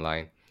that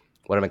online.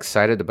 What I'm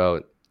excited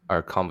about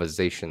are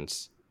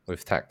conversations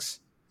with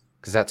text,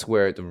 because that's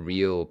where the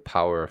real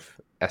power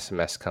of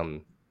SMS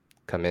come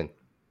in.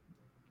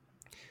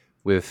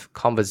 With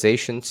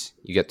conversations,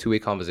 you get two-way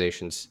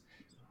conversations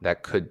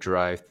that could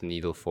drive the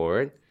needle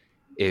forward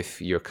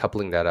if you're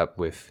coupling that up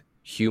with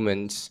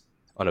humans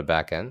on a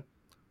back end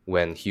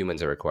when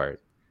humans are required.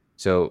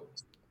 So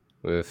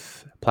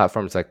with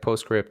platforms like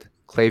PostScript,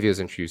 Klaviyo is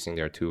introducing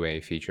their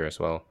two-way feature as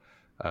well.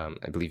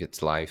 I believe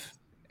it's live.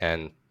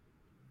 And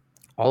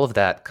all of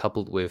that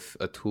coupled with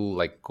a tool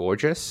like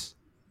Gorgeous,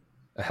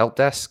 a help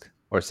desk,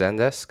 or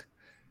Zendesk,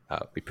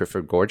 we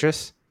prefer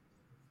Gorgeous.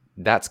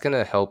 That's going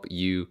to help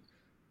you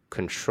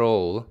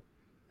control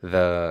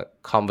the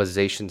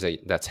conversations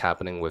that's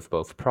happening with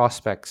both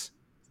prospects,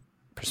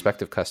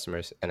 prospective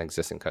customers, and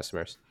existing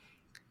customers.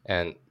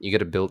 And you get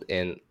to build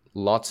in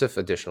lots of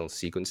additional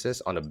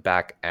sequences on the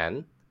back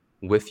end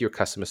with your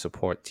customer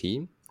support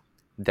team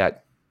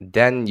that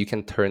then you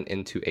can turn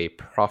into a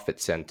profit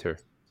center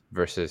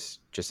versus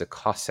just a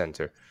cost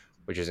center,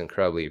 which is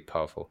incredibly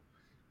powerful.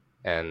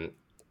 And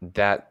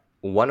that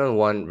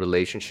one-on-one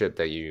relationship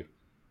that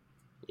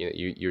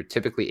you're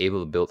typically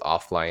able to build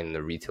offline in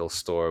a retail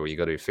store where you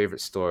go to your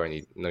favorite store and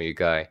you know your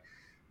guy,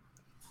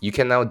 you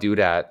can now do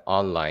that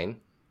online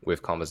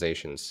with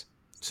conversations.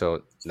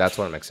 So that's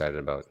what I'm excited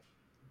about.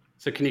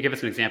 So can you give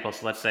us an example?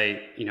 So let's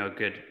say, a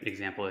good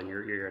example, and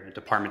you're in a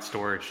department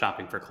store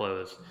shopping for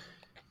clothes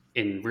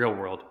in real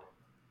world.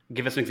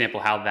 Give us an example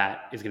how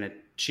that is going to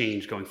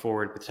change going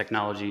forward with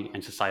technology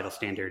and societal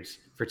standards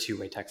for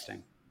two-way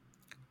texting.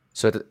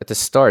 So at the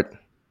start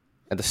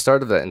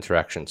of the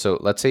interaction, so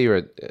let's say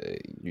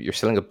you're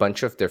selling a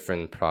bunch of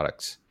different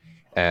products,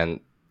 and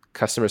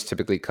customers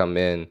typically come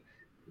in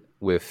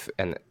with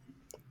an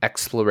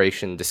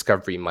exploration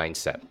discovery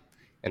mindset,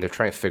 and they're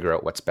trying to figure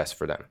out what's best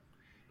for them.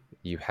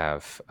 You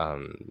have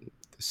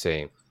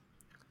say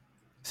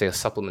a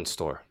supplement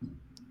store,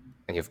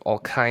 and you have all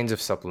kinds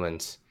of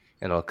supplements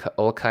and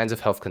all kinds of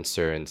health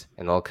concerns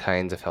and all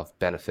kinds of health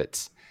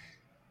benefits.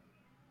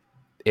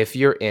 If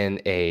you're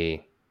in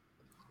a,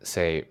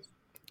 say,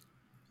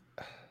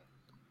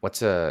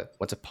 what's a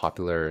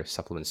popular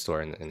supplement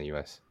store in the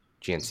US?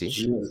 GNC?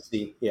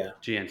 GNC, yeah.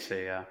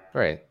 GNC, yeah.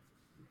 Right.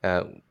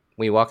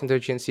 When you walk into a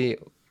GNC,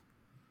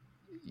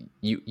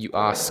 you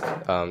ask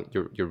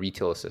your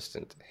retail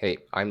assistant, hey,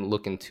 I'm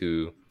looking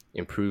to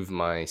improve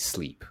my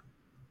sleep.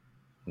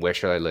 Where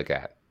should I look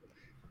at?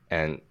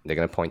 And they're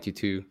going to point you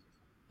to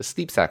the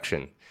sleep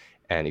section.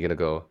 And you're going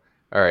to go,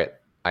 all right,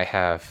 I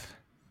have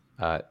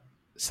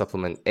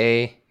supplement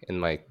A in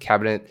my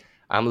cabinet.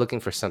 I'm looking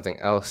for something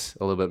else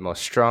a little bit more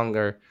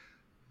stronger.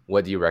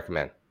 What do you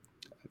recommend?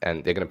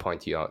 And they're going to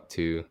point you out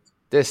to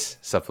this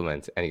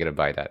supplement, and you're going to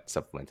buy that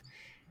supplement.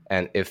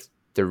 And if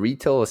the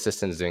retail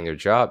assistant is doing their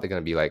job, they're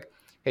going to be like,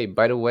 hey,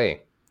 by the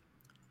way,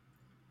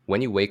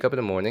 when you wake up in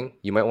the morning,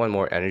 you might want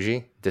more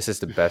energy. This is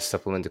the best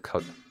supplement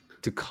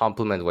to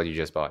complement what you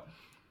just bought.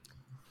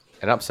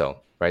 An upsell,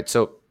 right?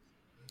 So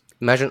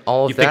imagine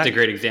all of that. You picked a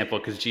great example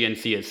because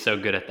GNC is so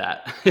good at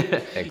that.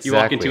 Exactly. You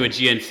walk into a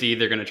GNC,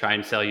 they're going to try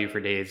and sell you for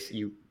days.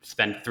 You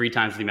spend 3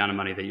 times the amount of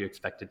money that you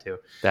expected to.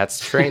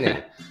 That's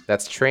training.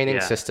 That's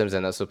training systems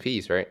and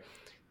SOPs, right?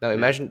 Now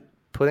imagine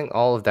putting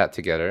all of that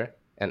together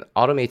and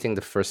automating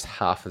the first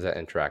half of that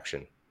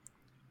interaction.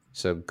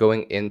 So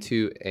going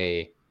into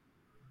a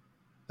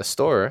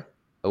store,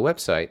 a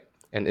website,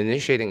 and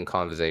initiating a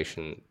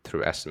conversation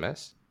through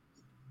SMS,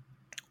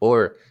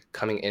 or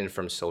coming in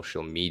from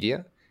social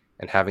media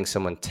and having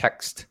someone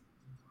text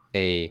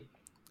a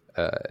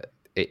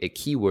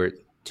keyword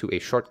to a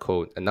short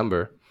code, a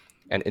number,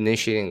 and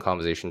initiating a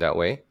conversation that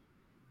way,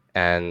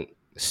 and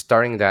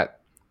starting that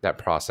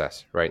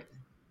process, right?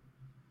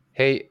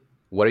 Hey,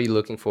 what are you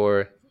looking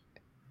for?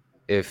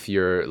 If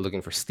you're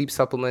looking for sleep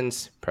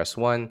supplements, press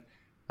 1.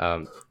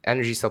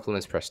 Energy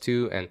supplements, press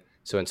 2, and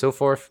so on and so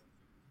forth.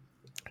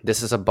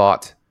 This is a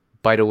bot.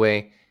 By the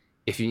way,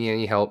 if you need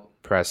any help,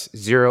 press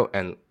 0,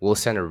 and we'll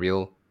send a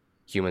real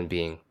human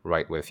being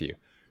right with you.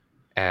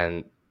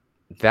 And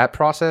that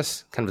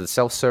process, kind of the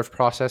self-serve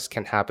process,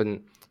 can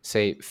happen,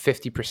 say,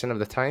 50% of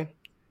the time,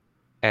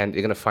 and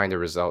you're going to find the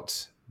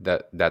results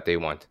that they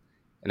want,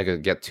 and they're going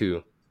to get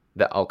to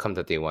the outcome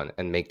that they want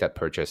and make that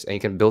purchase. And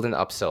you can build in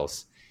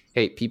upsells.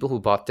 Hey, people who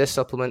bought this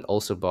supplement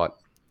also bought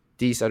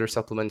these other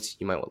supplements.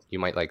 You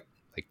might like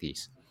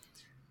these.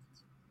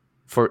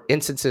 For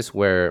instances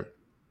where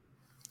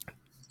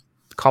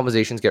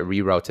conversations get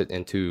rerouted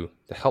into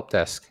the help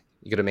desk,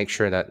 you got to make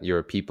sure that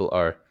your people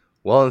are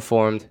well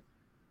informed,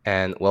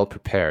 and well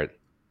prepared.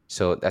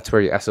 So that's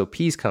where your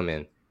SOPs come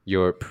in,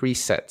 your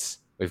presets.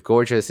 With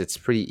Gorgias, it's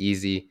pretty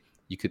easy.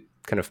 You could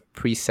kind of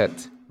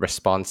preset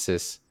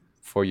responses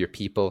for your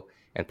people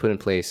and put in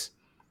place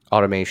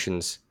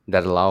automations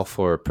that allow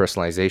for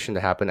personalization to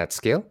happen at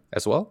scale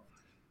as well.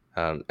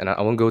 And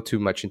I won't go too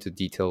much into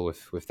detail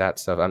with that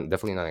stuff. I'm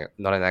definitely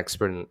not an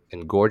expert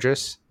in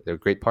Gorgias. They're a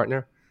great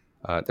partner.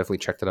 Definitely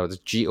check that out. It's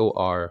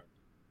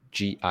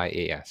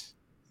GORGIAS.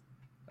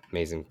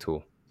 Amazing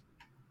tool.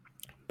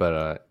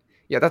 But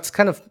yeah, that's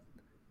kind of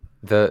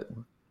the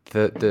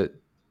the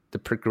the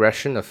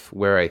progression of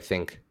where I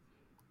think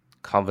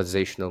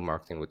conversational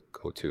marketing would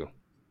go to.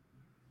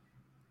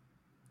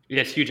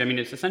 Yeah, it's huge. I mean,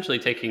 it's essentially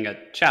taking a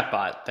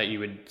chatbot that you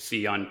would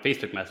see on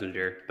Facebook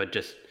Messenger, but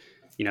just,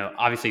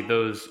 obviously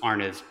those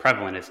aren't as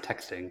prevalent as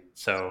texting.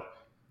 So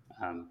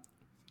um,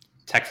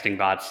 texting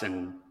bots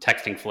and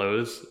texting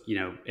flows,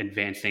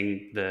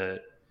 advancing the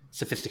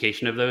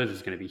sophistication of those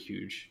is going to be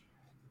huge.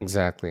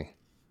 Exactly.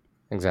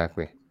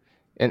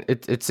 And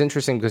it's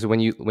interesting because when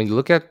you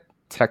look at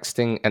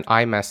texting and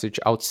iMessage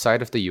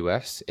outside of the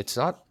US, it's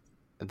not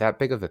that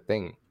big of a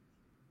thing.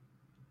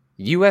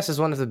 US is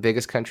one of the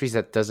biggest countries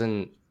that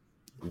doesn't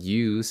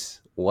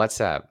use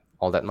WhatsApp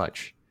all that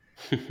much.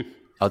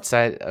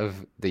 Outside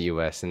of the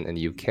US and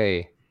the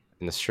UK,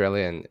 in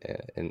Australia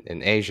and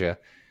in Asia,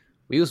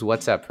 we use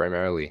WhatsApp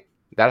primarily.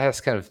 That has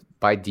kind of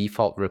by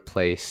default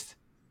replaced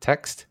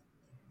text,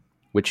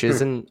 which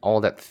isn't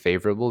all that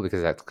favorable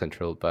because that's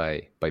controlled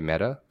by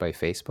Meta, by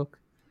Facebook.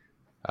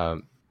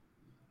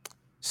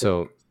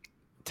 So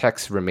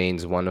text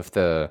remains one of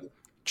the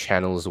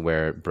channels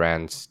where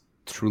brands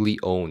truly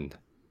own.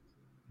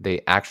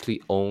 They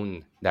actually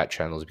own that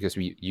channels because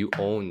you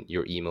own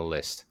your email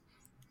list.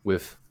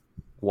 With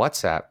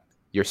WhatsApp,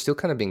 you're still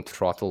kind of being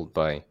throttled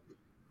by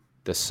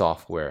the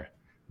software,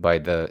 by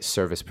the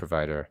service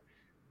provider,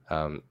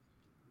 and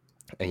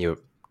you're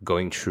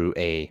going through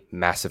a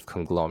massive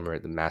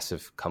conglomerate, a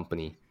massive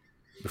company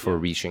before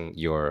reaching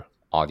your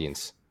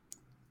audience.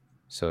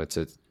 So it's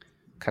a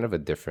kind of a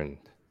different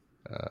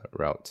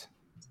route.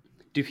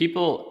 Do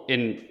people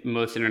in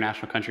most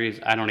international countries,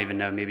 I don't even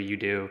know, maybe you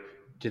do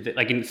they,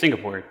 like in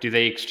Singapore, do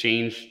they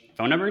exchange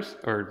phone numbers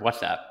or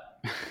WhatsApp?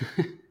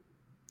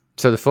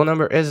 So the phone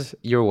number is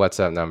your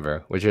WhatsApp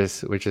number, which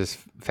is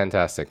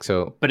fantastic.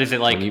 So, but is it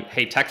like,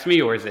 hey, text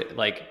me, or is it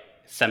like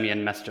send me a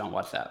message on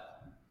WhatsApp?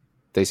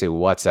 They say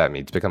WhatsApp me.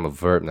 It's become a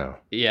verb now.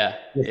 Yeah.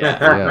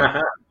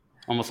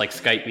 Almost like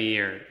Skype me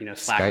or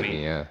Slack Skype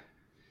me. Yeah,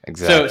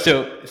 exactly.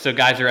 So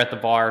guys are at the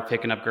bar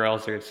picking up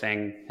girls. They're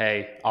saying,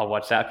 hey, I'll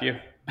WhatsApp you.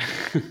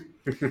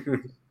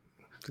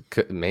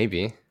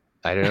 Maybe.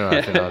 I don't know. I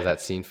haven't had that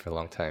scene for a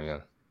long time. Yeah.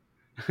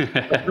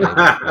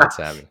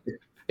 WhatsApp me.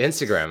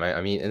 Instagram.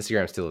 I mean,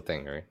 Instagram's still a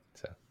thing, right?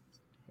 So.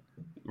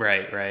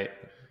 Right.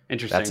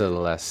 Interesting. That's a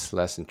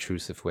less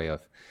intrusive way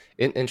of.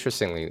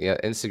 Interestingly, yeah,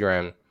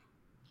 Instagram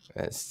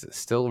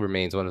still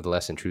remains one of the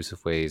less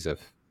intrusive ways of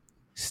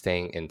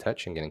staying in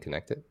touch and getting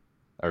connected.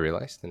 I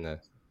realized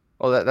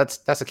that's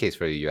the case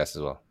for the US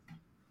as well.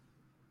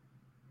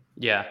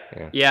 Yeah.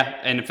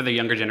 And for the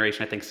younger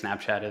generation, I think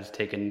Snapchat has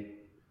taken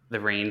the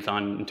reins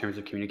on in terms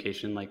of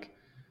communication. Like,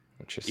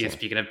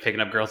 speaking of picking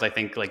up girls, I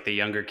think like the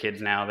younger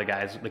kids now, the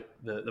guys, like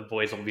the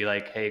boys will be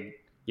like, hey,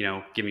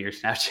 give me your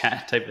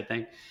Snapchat type of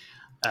thing.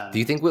 Do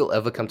you think we'll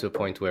ever come to a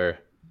point where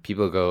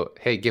people go,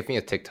 hey, give me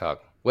a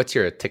TikTok? What's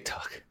your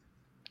TikTok?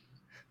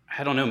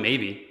 I don't know.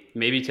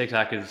 Maybe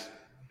TikTok is,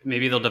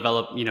 maybe they'll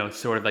develop,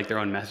 sort of like their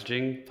own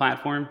messaging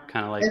platform,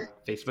 kind of like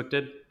Facebook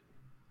did.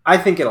 I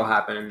think it'll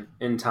happen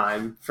in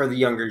time for the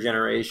younger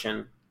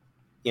generation.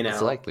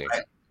 It's likely.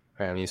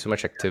 Right? I mean, so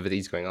much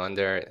activities going on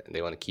there.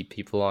 They want to keep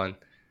people on.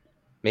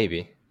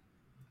 Maybe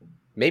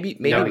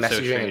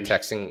messaging and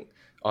texting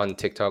on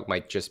TikTok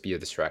might just be a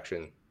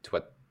distraction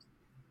to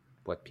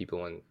what people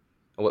want,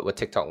 what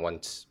TikTok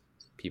wants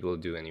people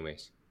to do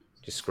anyways.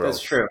 Just scroll.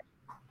 That's true.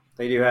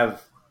 They do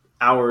have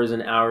hours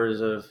and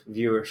hours of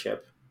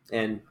viewership,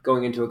 and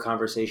going into a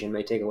conversation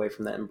may take away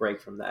from that and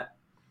break from that.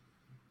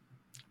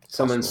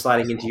 Someone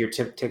sliding into your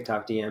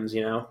TikTok DMs,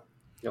 you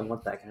don't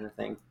want that kind of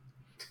thing.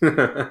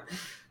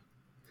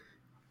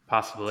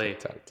 Possibly.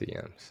 TikTok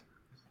DMs.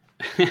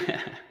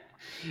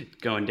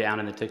 Going down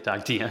in the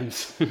TikTok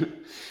DMs.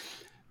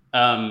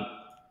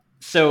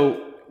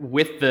 So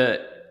with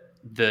the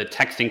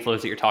texting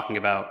flows that you're talking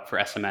about for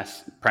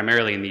SMS,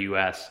 primarily in the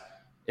US,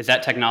 is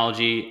that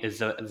technology, is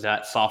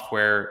that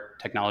software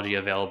technology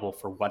available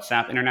for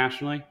WhatsApp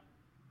internationally?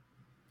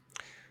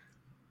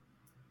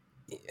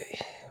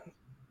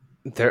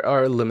 There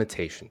are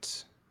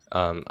limitations.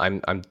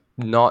 I'm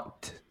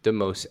not the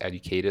most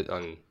educated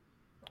on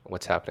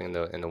what's happening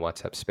in the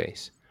WhatsApp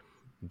space,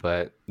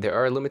 but there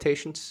are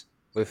limitations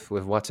with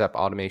WhatsApp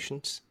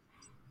automations.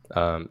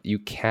 You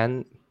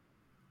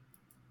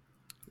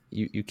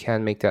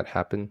can make that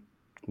happen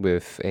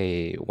with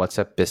a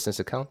WhatsApp business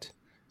account.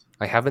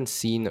 I haven't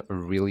seen a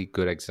really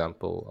good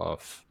example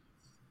of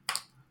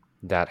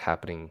that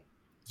happening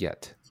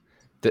yet.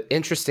 The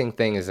interesting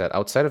thing is that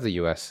outside of the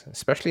US,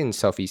 especially in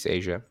Southeast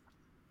Asia,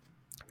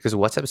 because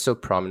WhatsApp is so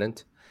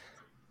prominent,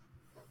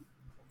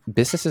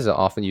 businesses are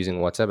often using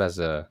WhatsApp as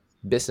a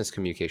business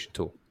communication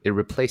tool. It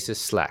replaces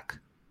Slack,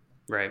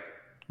 Right.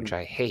 which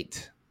I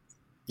hate,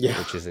 Yeah.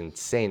 which is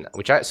insane.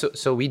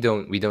 So we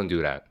don't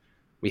do that.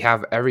 We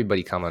have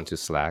everybody come onto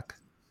Slack,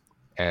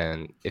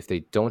 and if they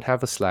don't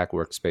have a Slack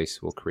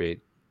workspace, we'll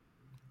create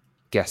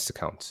guest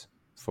accounts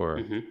for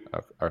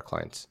our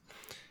clients.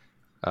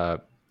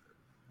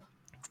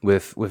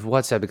 With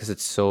WhatsApp, because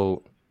it's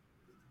so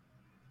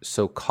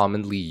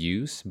commonly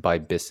used by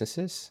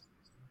businesses,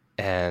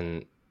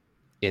 and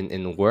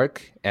in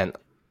work and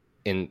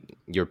in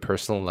your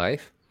personal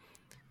life,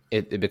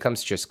 it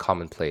becomes just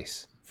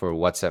commonplace for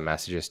WhatsApp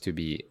messages to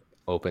be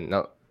open.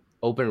 Now,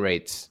 open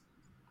rates,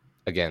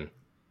 again,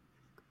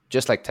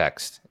 just like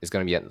text, is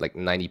going to be at like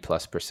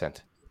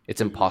 90+%.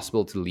 It's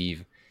impossible to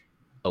leave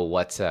a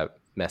WhatsApp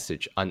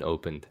message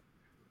unopened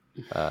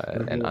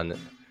and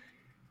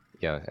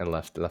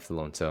left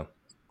alone. So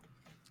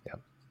yeah.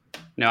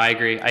 No, I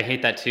agree. I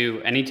hate that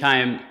too.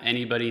 Anytime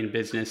anybody in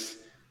business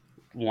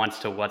wants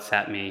to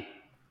WhatsApp me,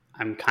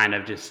 I'm kind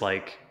of just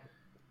like,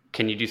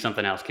 can you do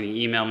something else? Can you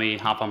email me,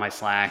 hop on my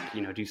Slack,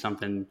 do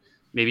something,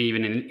 maybe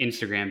even in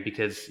Instagram,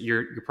 because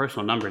your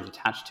personal number is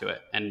attached to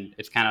it. And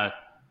it's kind of,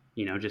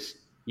 just,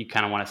 you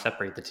kind of want to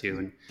separate the two.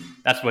 And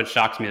that's what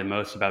shocks me the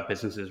most about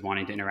businesses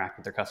wanting to interact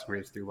with their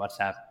customers through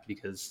WhatsApp,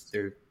 because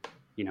they're,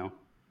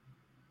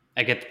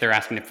 I get that they're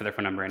asking for their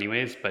phone number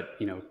anyways, but,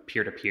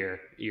 peer to peer,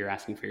 you're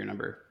asking for your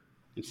number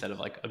instead of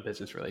like a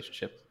business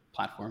relationship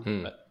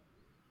platform. But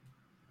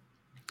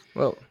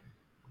well,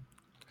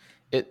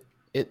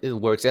 it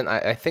works, and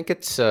I think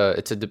it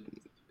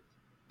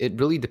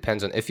really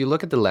depends on, if you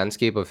look at the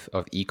landscape of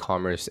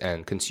e-commerce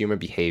and consumer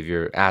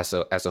behavior as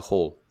a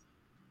whole,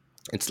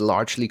 it's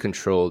largely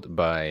controlled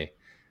by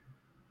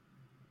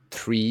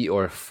 3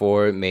 or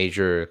 4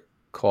 major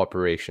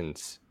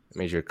corporations,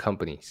 major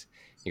companies.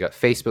 You got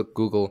Facebook,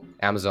 Google,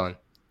 Amazon,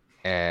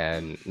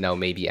 and now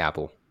maybe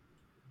Apple.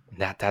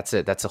 That's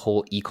it. That's a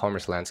whole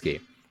e-commerce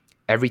landscape.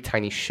 Every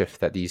tiny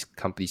shift that these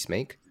companies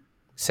make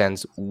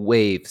sends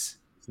waves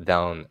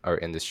down our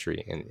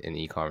industry in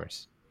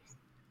e-commerce.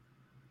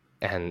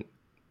 And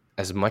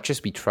as much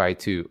as we try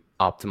to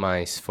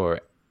optimize for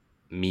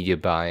media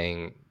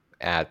buying,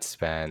 ad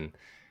spend,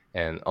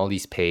 and all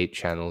these paid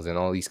channels and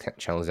all these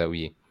channels that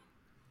we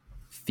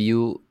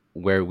feel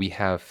where we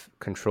have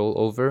control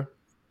over,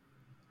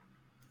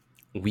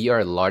 we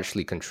are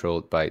largely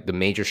controlled by the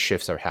major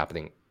shifts are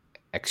happening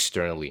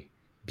externally,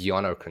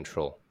 beyond our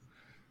control.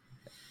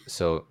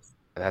 So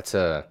that's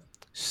the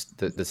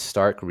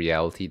stark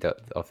reality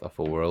of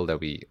a world that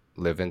we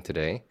live in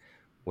today,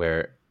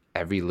 where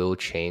every little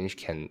change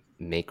can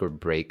make or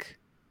break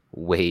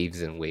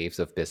waves and waves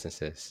of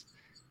businesses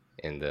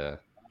in the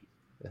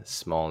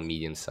small,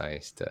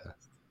 medium-sized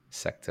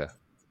sector.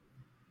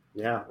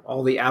 Yeah,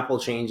 all the Apple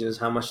changes,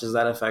 how much has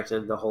that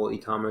affected the whole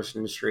e-commerce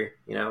industry,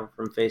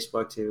 from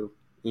Facebook to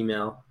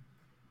email?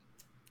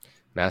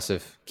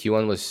 Massive.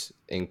 Q1 was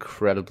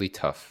incredibly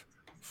tough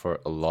for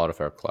a lot of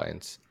our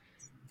clients,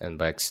 and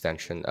by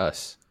extension,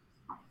 us.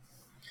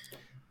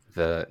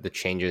 The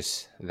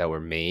changes that were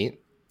made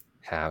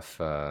have,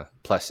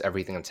 plus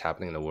everything that's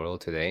happening in the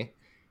world today,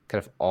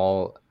 kind of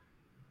all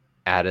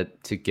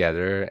added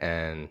together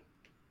and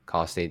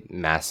caused a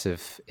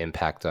massive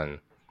impact on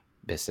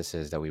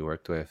businesses that we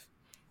worked with.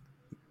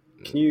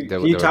 Can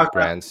you talk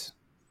brands?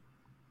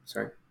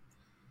 Sorry.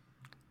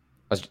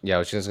 I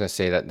was just going to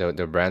say that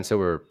the brands that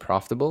were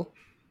profitable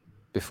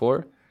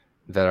before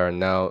that are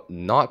now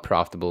not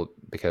profitable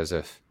because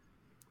of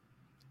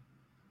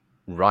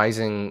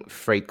rising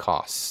freight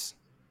costs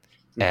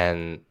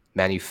and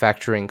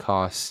manufacturing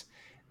costs,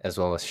 as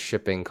well as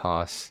shipping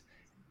costs,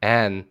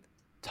 and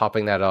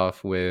topping that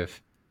off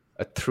with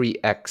a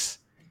 3x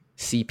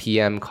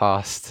CPM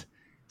cost.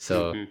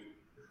 So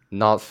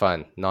not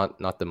fun,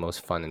 not the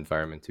most fun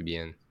environment to be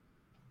in.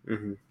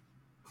 Mm-hmm.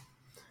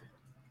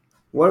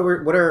 What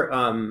are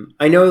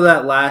I know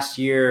that last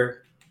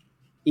year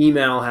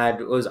email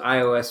was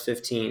iOS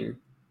 15,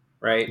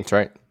 right? That's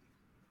right.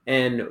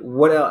 And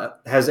what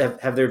else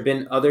have there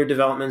been other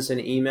developments in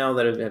email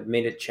that have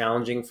made it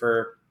challenging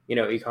for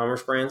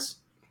e-commerce brands?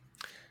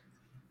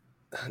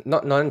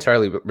 Not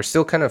entirely, but we're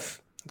still kind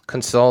of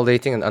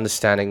consolidating and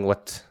understanding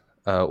what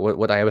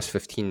iOS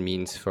 15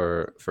 means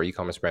for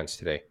e-commerce brands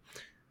today.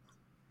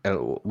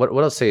 And what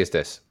I'll say is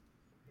this: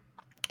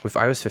 with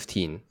iOS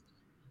 15,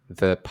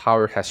 the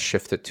power has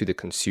shifted to the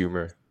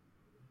consumer,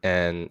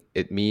 and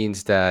it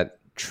means that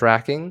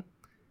tracking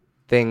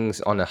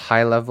things on a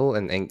high level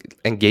and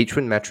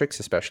engagement metrics,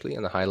 especially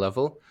on a high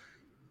level,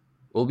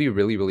 will be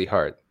really, really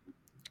hard.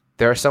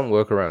 There are some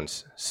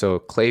workarounds. So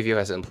Klaviyo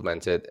has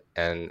implemented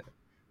an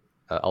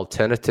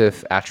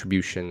alternative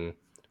attribution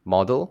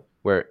model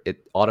where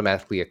it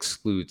automatically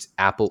excludes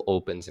Apple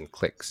opens and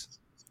clicks.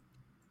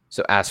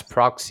 So as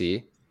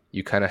proxy,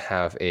 you kind of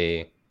have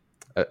a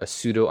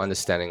pseudo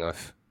understanding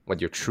of what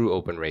your true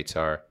open rates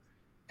are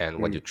and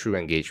what your true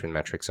engagement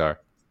metrics are.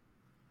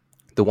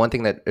 The one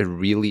thing that it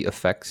really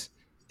affects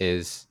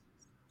is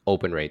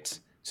open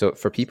rates. So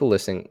for people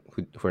listening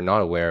who are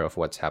not aware of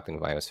what's happening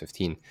with iOS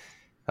 15,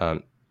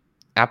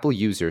 Apple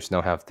users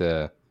now have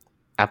the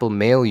Apple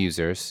Mail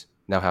users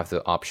now have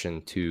the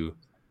option to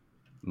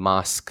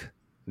mask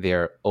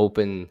their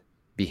open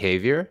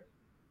behavior,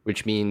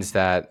 which means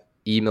that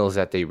emails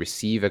that they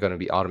receive are going to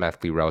be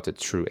automatically routed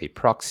through a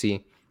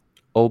proxy,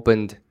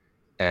 opened,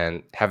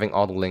 and having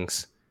all the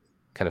links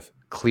kind of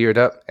cleared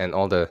up and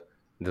all the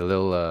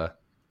little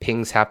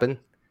pings happen,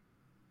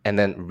 and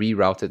then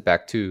rerouted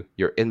back to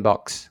your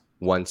inbox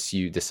once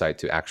you decide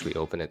to actually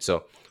open it.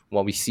 So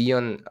what we see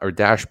on our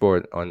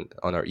dashboard on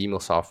our email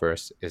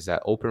softwares is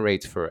that open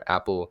rates for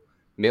Apple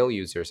Mail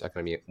users are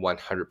going to be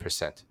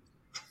 100%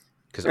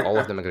 because all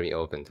of them are going to be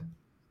opened.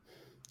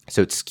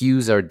 So it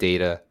skews our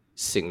data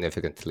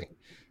significantly.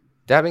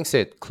 That being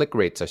said, click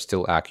rates are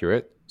still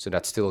accurate. So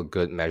that's still a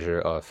good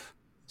measure of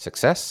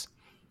success.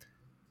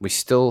 We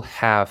still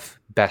have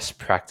best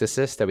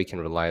practices that we can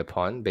rely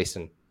upon based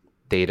on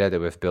data that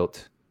we've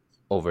built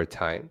over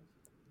time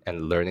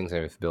and learnings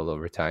that we've built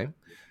over time.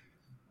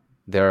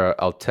 There are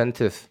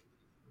alternative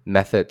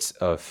methods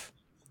of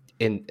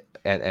and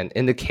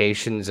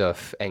indications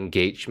of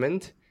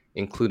engagement,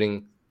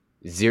 including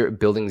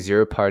building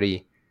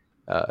zero-party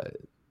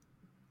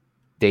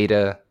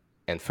data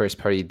and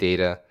first-party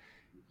data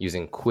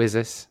using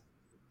quizzes.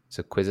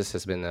 So quizzes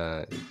has been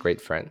a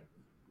great friend.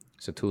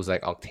 So tools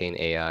like Octane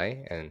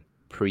AI and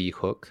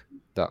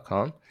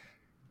prehook.com,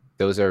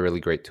 those are really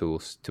great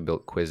tools to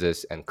build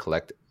quizzes and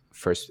collect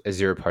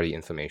zero-party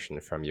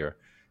information from your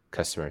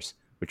customers,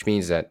 which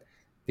means that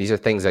these are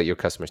things that your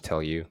customers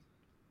tell you.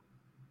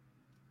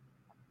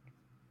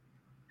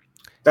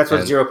 That's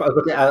what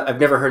I've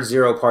never heard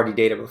zero-party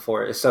data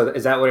before. So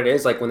is that what it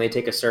is? Like when they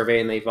take a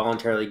survey and they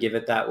voluntarily give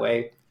it that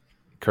way?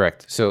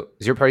 Correct. So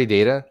zero-party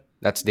data,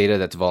 that's data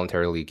that's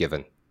voluntarily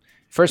given.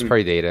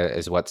 First-party data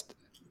is what's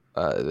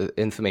the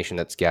information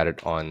that's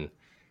gathered on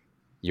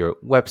your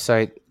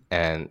website,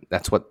 and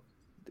that's the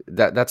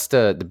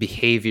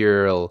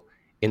behavioral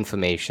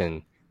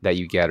information that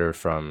you gather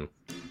from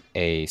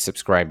a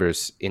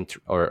subscriber's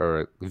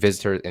or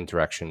visitor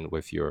interaction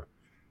with your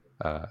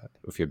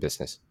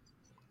business.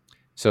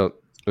 So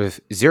with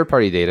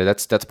zero-party data,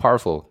 that's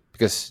powerful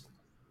because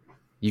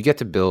you get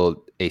to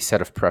build a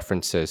set of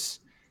preferences,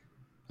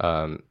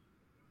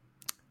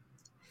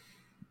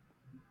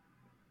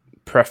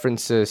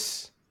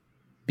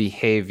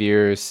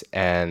 behaviors,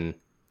 and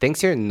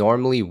things you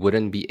normally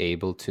wouldn't be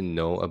able to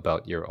know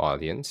about your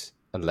audience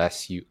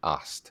unless you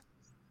asked.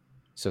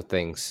 So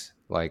things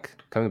like,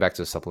 coming back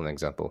to the supplement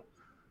example,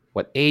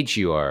 what age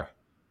you are,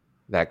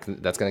 that's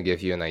going to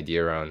give you an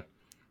idea around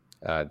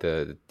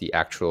the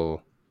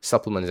actual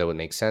supplements that would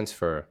make sense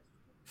for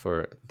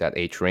that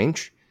age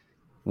range.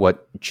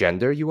 What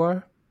gender you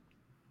are,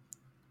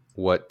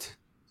 what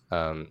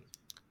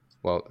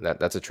well,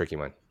 that's a tricky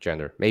one.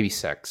 Gender, maybe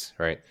sex,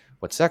 right?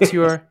 What sex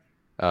you are,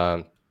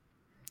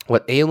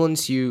 what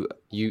ailments you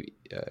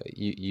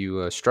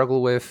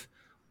struggle with,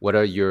 what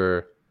are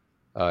your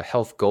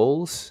health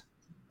goals.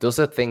 Those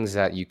are things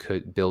that you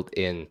could build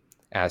in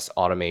as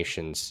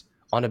automations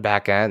on the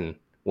back end.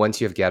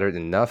 Once you have gathered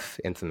enough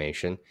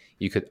information,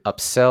 you could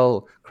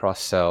upsell,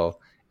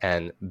 cross-sell,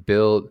 and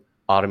build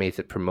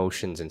automated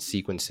promotions and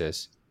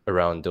sequences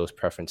around those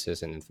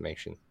preferences and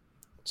information.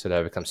 So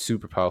that becomes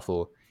super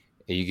powerful.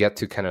 You get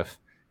to kind of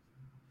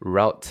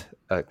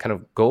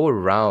go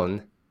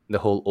around the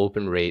whole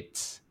open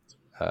rates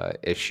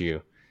issue.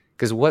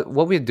 Because what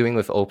we're doing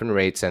with open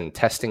rates and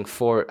testing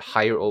for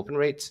higher open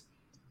rates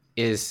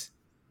is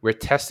we're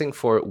testing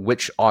for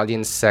which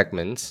audience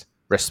segments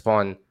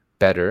respond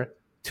better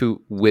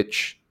to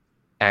which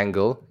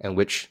angle and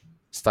which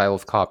style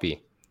of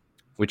copy,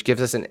 which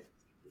gives us a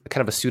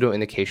kind of a pseudo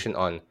indication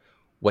on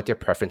what their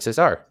preferences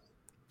are.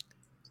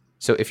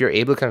 So if you're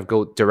able to kind of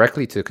go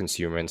directly to the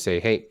consumer and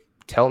say, hey,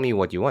 tell me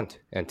what you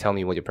want and tell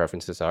me what your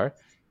preferences are,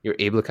 you're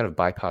able to kind of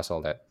bypass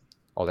all that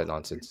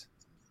nonsense.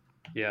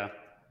 Yeah.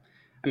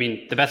 I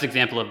mean, the best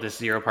example of this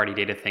zero-party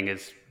data thing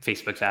is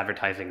Facebook's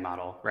advertising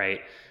model,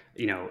 right?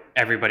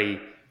 Everybody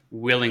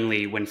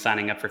willingly, when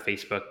signing up for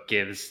Facebook,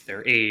 gives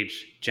their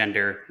age,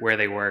 gender, where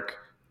they work,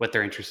 what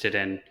they're interested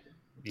in,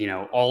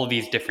 all of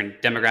these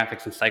different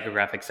demographics and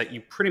psychographics that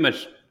you pretty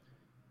much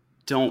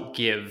don't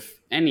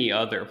give any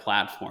other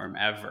platform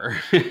ever.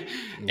 Yeah.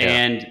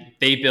 And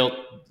they built,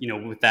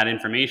 with that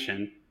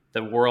information,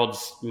 the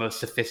world's most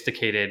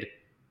sophisticated,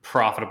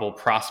 profitable,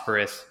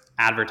 prosperous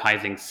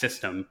advertising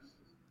system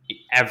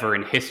ever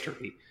in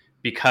history,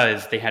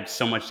 because they had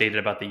so much data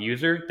about the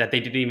user that they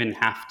didn't even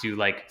have to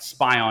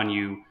spy on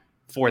you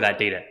for that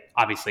data.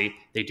 Obviously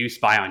they do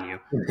spy on you,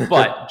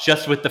 but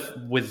just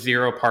with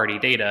zero party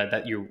data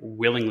that you're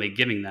willingly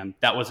giving them,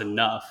 that was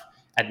enough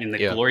in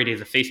the glory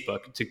days of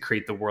Facebook to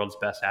create the world's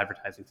best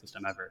advertising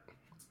system ever.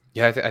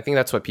 Yeah, I think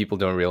that's what people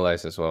don't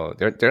realize as well.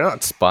 They're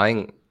not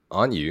spying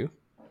on you;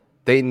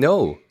 they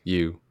know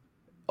you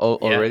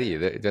already.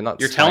 Yeah. They're not.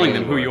 You're telling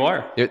them who you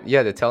are.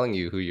 They're telling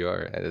you who you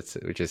are,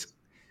 which is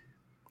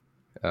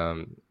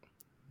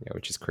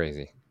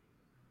crazy.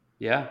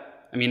 Yeah,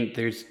 I mean,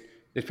 there's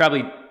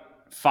probably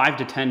 5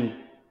 to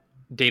 10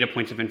 data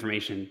points of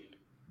information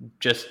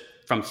just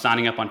from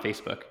signing up on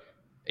Facebook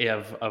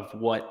of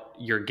what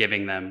you're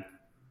giving them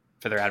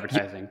for their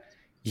advertising.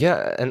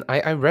 Yeah, and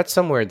I read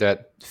somewhere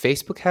that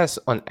Facebook has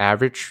on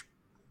average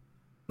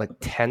like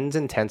tens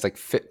and tens, like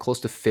close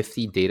to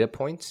 50 data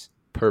points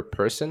per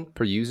person,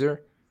 per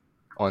user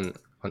on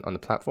the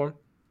platform.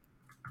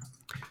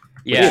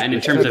 Yeah, and in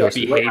I terms think of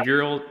it's way-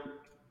 behavioral,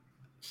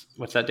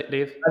 what's that,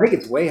 Dave? I think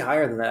it's way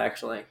higher than that,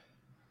 actually.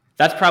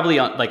 That's probably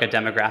like a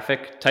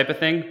demographic type of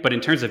thing. But in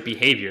terms of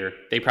behavior,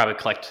 they probably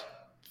collect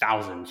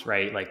thousands,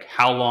 right? Like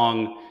how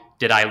long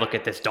did I look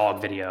at this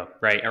dog video,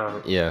 right?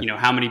 Or, Yeah.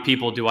 How many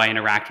people do I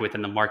interact with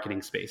in the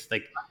marketing space?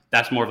 Like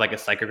that's more of like a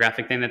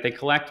psychographic thing that they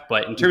collect.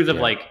 But in terms of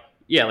like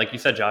you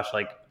said, Josh,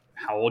 like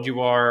how old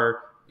you are,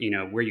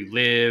 where you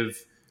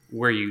live,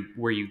 where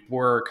you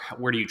work,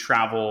 where do you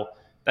travel?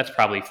 That's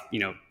probably,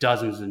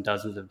 dozens and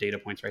dozens of data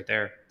points right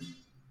there.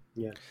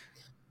 Yeah.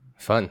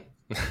 Fun.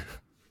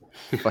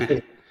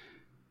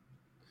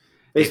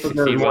 Facebook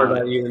knows more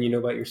about you than you know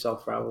about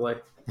yourself, probably.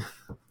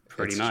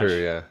 Pretty It's much.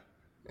 true, yeah.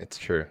 It's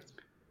true.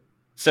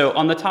 So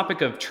on the topic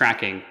of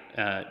tracking,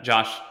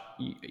 Josh,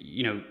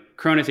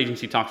 Corona's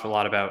agency talks a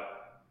lot about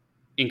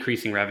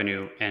increasing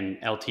revenue and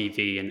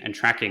LTV and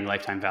tracking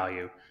lifetime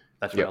value.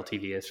 That's what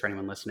LTV is for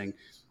anyone listening.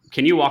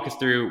 Can you walk us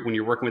through when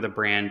you're working with a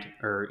brand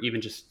or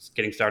even just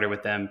getting started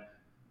with them,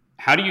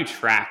 how do you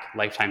track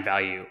lifetime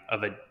value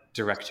of a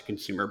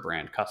direct-to-consumer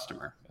brand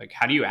customer? Like,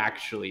 how do you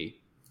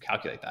actually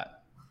calculate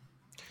that?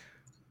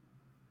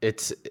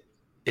 It's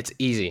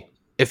easy.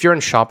 If you're in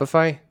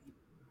Shopify,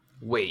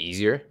 way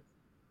easier.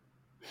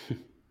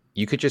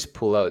 You could just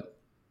pull out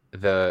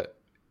the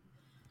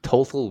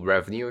total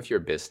revenue of your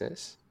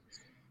business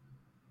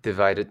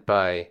divided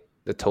by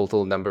the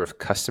total number of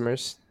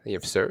customers that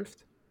you've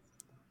served.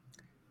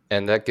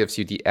 And that gives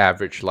you the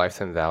average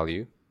lifetime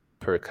value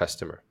per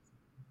customer.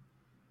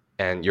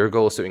 And your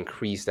goal is to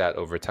increase that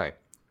over time.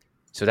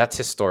 So that's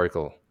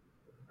historical,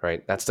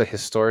 right? That's the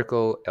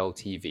historical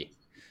LTV.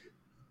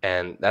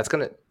 And that's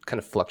going to kind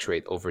of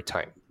fluctuate over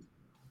time.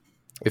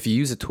 If you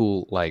use a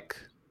tool like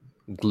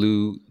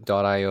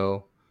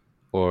glue.io,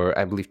 or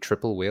I believe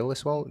Triple Whale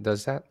as well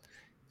does that,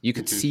 you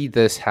could see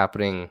this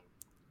happening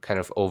kind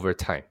of over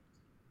time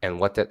and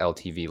what that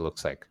LTV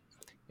looks like.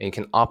 And you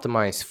can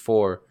optimize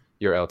for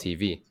your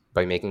LTV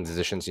by making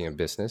decisions in your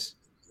business,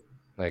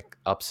 like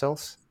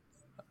upsells,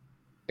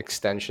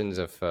 extensions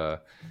of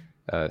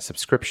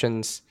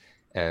subscriptions,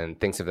 and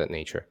things of that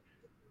nature.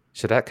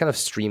 So that kind of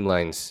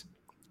streamlines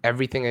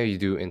everything that you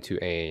do into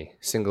a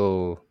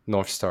single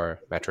North Star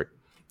metric,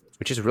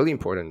 which is really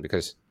important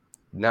because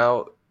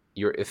now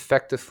you're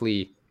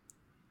effectively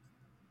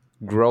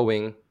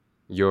growing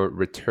your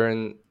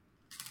return,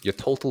 your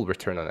total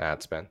return on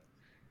ad spend.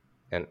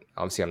 And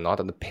obviously, I'm not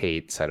on the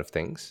paid side of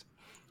things,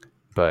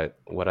 but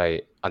what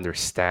I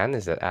understand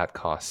is that ad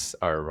costs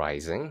are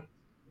rising,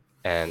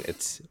 and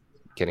it's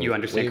getting you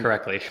understand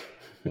correctly.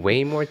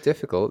 way more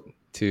difficult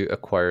to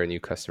acquire a new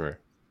customer,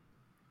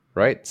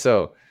 right?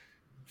 So,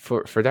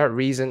 for that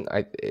reason,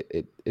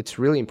 it's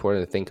really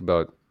important to think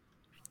about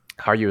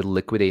how you're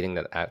liquidating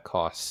that ad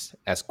costs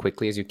as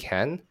quickly as you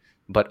can,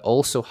 but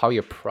also how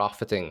you're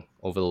profiting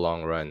over the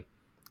long run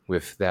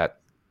with that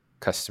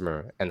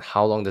customer, and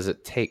how long does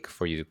it take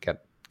for you to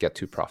get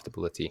to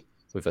profitability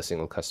with a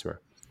single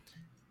customer.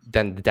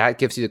 Then that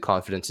gives you the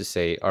confidence to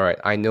say, all right,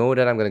 I know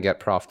that I'm going to get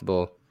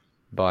profitable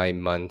by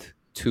month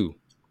 2,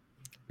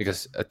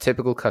 because a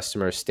typical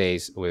customer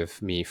stays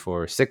with me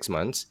for 6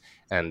 months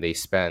and they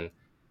spend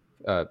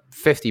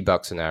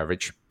 $50 on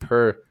average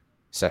per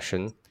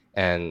session,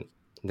 and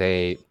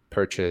they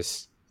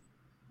purchase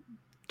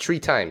 3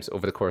 times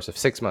over the course of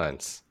 6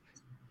 months,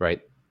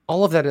 right?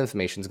 All of that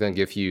information is going to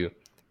give you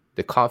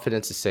the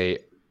confidence to say,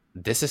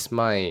 this is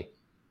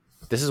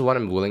what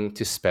I'm willing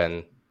to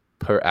spend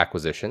per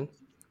acquisition.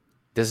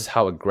 This is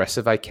how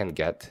aggressive I can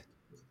get.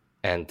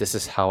 And this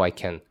is how I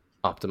can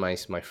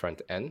optimize my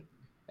front end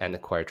and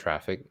acquire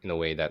traffic in a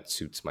way that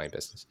suits my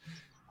business.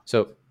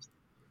 So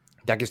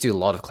that gives you a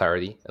lot of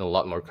clarity and a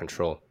lot more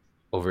control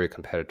over your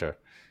competitor.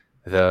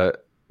 The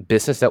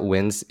business that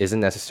wins isn't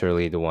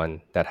necessarily the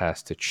one that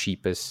has the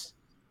cheapest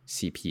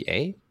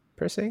CPA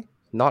per se,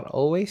 not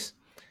always.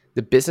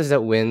 The business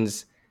that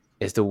wins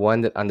is the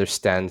one that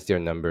understands their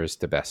numbers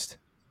the best,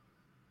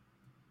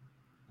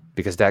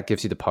 because that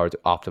gives you the power to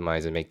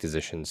optimize and make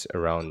decisions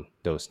around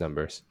those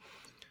numbers.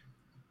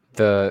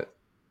 The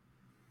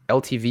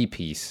LTV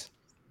piece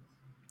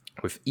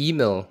with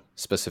email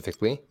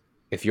specifically,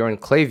 if you're in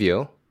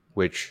Klaviyo,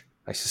 which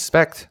I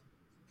suspect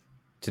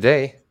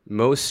today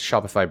most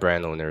Shopify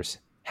brand owners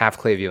have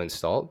Klaviyo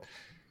installed,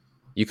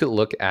 you could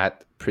look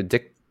at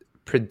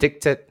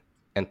predicted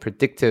and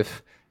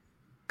predictive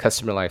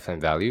customer lifetime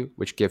value,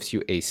 which gives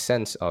you a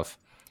sense of,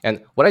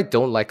 and what I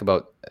don't like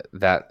about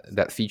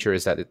that feature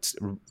is that it's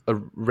a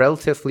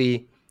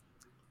relatively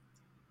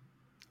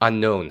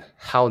unknown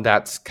how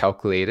that's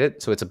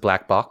calculated. So it's a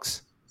black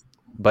box,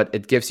 but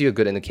it gives you a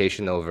good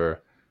indication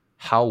over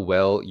how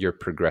well you're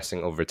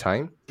progressing over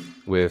time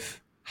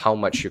with how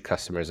much your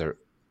customers are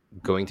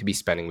going to be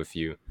spending with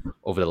you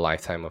over the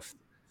lifetime of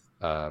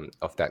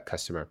that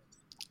customer.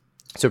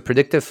 So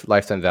predictive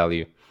lifetime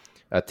value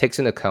takes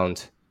into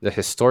account the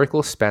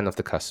historical spend of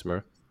the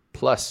customer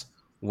plus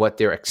what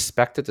they're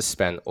expected to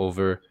spend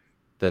over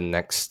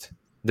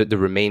the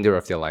remainder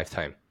of their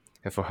lifetime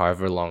and for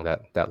however long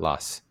that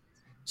lasts.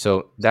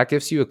 So that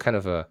gives you a kind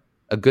of a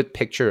good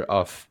picture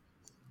of,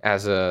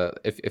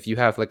 if you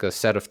have like a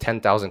set of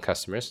 10,000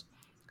 customers,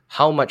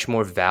 how much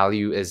more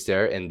value is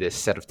there in this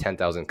set of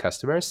 10,000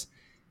 customers,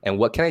 and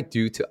what can I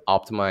do to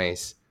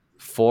optimize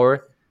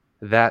for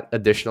that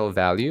additional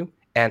value,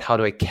 and how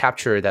do I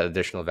capture that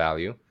additional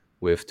value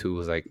with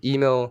tools like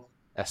email,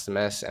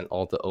 SMS, and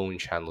all the own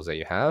channels that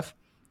you have,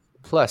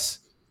 plus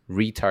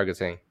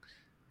retargeting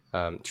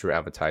through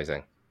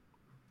advertising.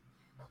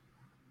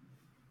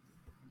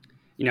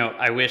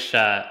 I wish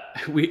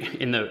we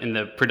in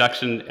the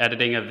production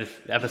editing of this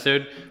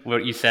episode,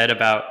 what you said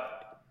about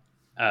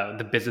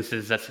the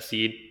businesses that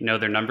succeed know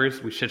their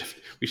numbers. We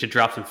should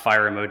drop some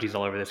fire emojis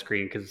all over the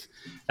screen, because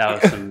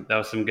that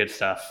was some good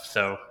stuff.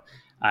 So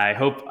I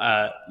hope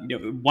why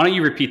don't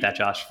you repeat that,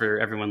 Josh, for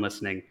everyone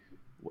listening?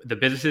 The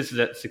businesses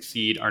that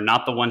succeed are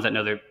not the ones that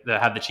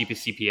that have the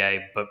cheapest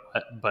CPA, but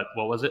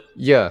what was it?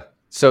 Yeah.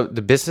 So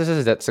the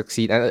businesses that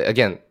succeed, and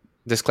again,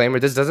 disclaimer,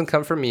 this doesn't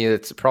come from me.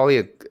 It's probably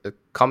a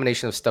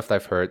combination of stuff that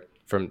I've heard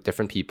from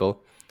different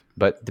people.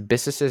 But the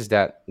businesses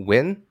that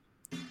win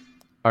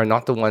are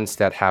not the ones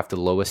that have the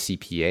lowest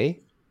CPA,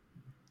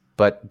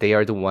 but they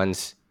are the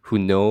ones who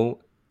know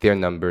their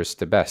numbers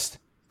the best,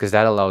 because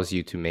that allows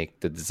you to make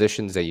the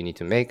decisions that you need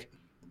to make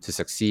to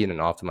succeed and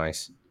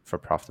optimize for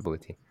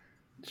profitability.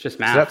 It's just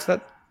math. So that's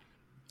that.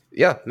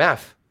 Yeah,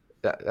 math.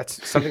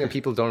 That's something that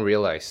people don't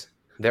realize.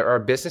 There are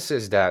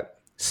businesses that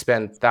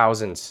spend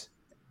thousands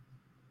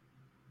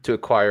to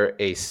acquire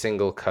a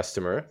single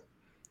customer,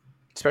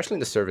 especially in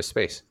the service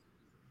space,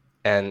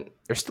 and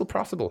they're still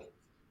profitable.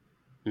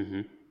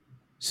 Mm-hmm.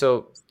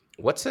 So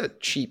what's a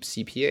cheap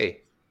CPA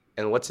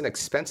and what's an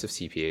expensive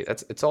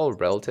CPA? It's all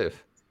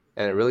relative,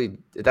 and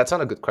that's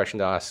not a good question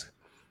to ask,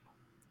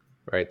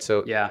 right?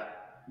 So yeah,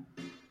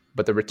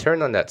 but the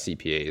return on that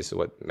CPA is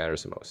what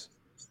matters the most.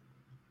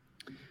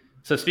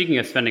 So speaking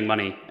of spending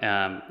money,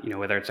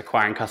 whether it's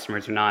acquiring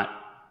customers or not,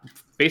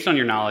 based on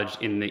your knowledge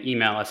in the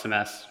email,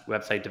 SMS,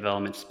 website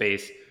development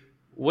space,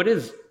 what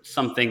is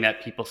something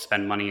that people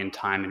spend money and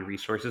time and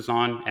resources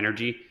on,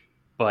 energy,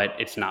 but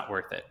it's not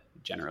worth it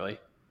generally?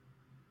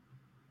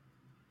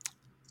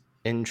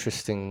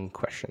 Interesting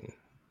question.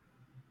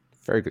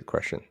 Very good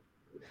question.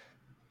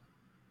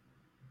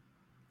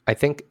 I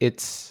think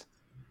it's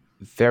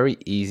very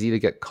easy to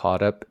get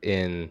caught up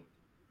in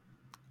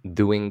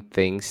doing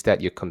things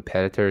that your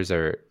competitors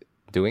are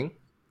doing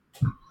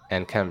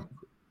and kind of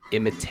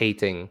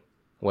imitating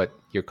what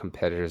your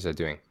competitors are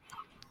doing.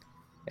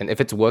 And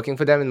if it's working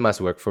for them, it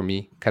must work for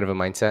me, kind of a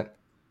mindset.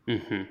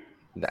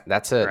 Mm-hmm.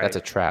 That's a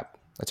trap.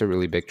 That's a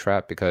really big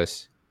trap,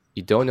 because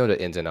you don't know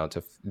the ins and outs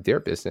of their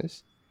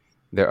business.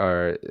 There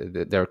are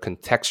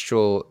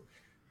contextual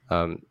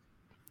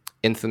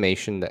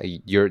information that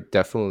you're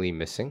definitely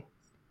missing.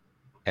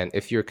 And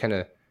if you're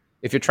trying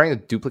to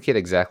duplicate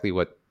exactly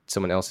what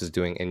someone else is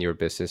doing in your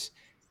business,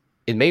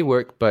 it may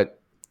work,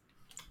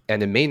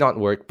 and it may not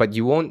work, but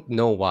you won't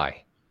know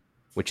why,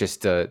 which is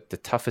the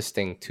toughest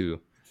thing to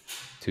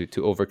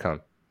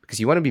overcome, because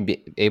you want to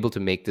be able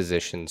to make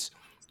decisions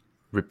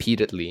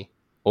repeatedly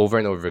over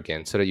and over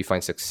again so that you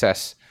find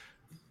success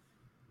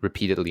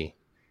repeatedly.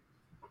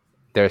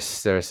 There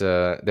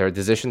are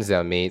decisions that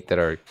are made that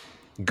are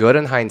good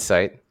in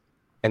hindsight,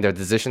 and there are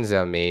decisions that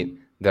are made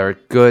that are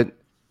good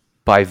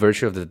by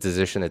virtue of the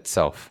decision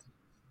itself.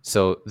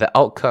 So the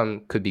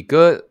outcome could be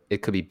good,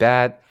 it could be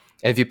bad.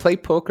 And if you play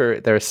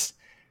poker,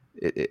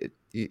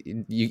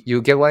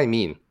 you get what I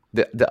mean.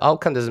 The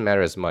outcome doesn't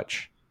matter as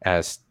much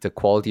as the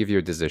quality of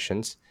your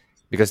decisions,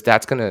 because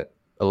that's going to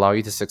allow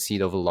you to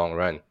succeed over the long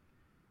run.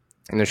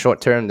 In the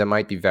short term, there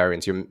might be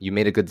variance. You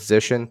made a good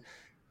decision,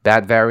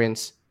 bad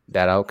variance,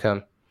 bad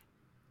outcome.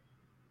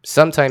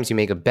 Sometimes you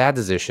make a bad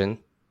decision,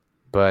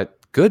 but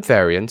good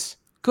variance,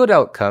 good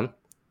outcome.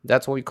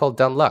 That's what we call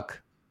dumb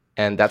luck.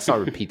 And that's not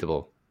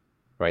repeatable,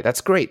 right?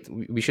 That's great.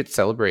 We should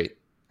celebrate.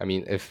 I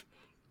mean,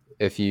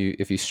 if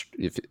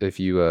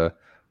you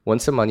won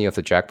some money off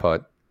the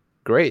jackpot,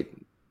 great,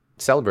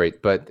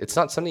 celebrate. But it's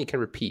not something you can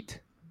repeat,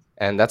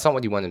 and that's not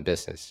what you want in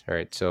business,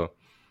 right? So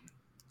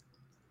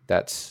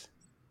that's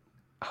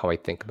how I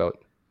think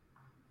about.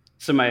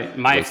 So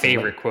my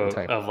favorite quote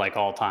of like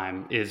all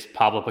time is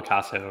Pablo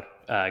Picasso: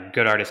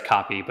 "Good artists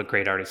copy, but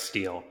great artists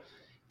steal."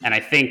 And I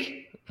think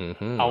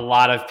a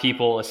lot of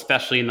people,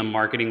 especially in the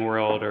marketing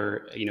world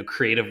or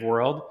creative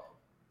world,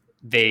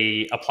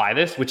 they apply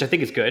this, which I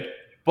think is good.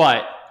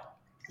 But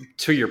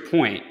to your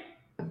point,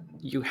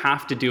 you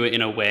have to do it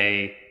in a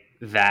way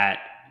that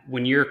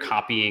when you're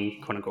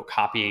copying, quote unquote,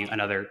 copying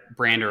another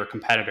brand or a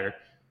competitor,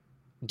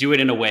 do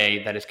it in a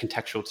way that is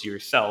contextual to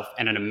yourself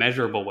and in a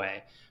measurable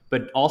way.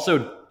 But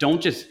also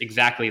don't just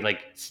exactly like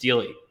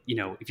steal it.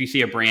 If you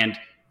see a brand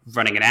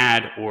running an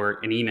ad or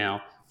an email,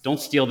 don't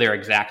steal their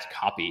exact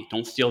copy.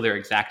 Don't steal their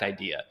exact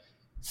idea.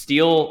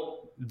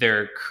 Steal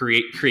their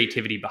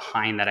creativity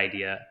behind that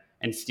idea,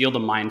 and steal the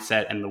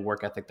mindset and the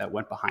work ethic that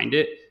went behind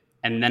it.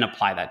 and then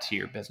apply that to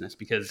your business.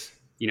 Because,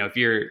 you know, if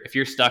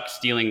you're stuck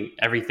stealing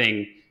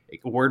everything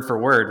word for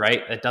word,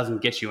 right, that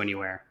doesn't get you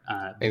anywhere.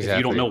 Because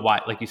you don't know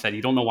why, like you said,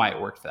 you don't know why it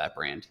worked for that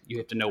brand. You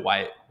have to know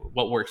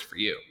what works for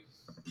you.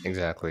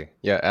 Exactly.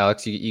 Yeah,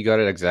 Alex, you got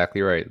it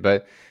exactly right.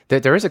 But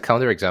there is a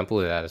counter example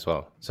to that as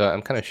well. So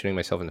I'm kind of shooting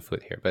myself in the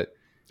foot here. But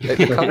the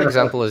counter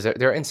example is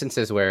there are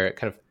instances where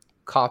kind of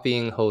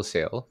copying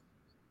wholesale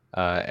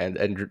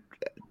and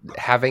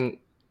having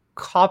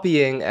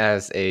copying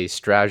as a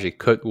strategy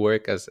could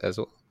work as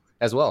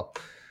well.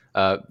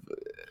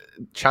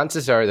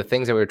 Chances are the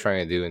things that we're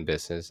trying to do in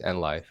business and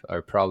life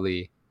are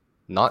probably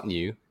not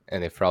new,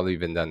 and they've probably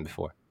been done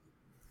before.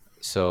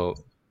 So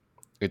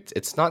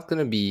it's not going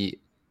to be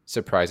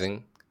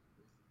surprising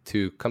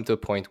to come to a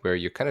point where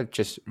you're kind of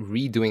just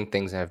redoing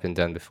things that have been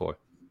done before.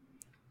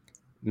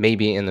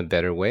 Maybe in a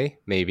better way,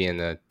 maybe in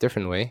a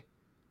different way,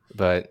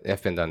 but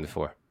have been done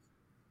before.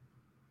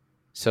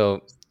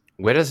 So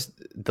where does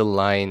the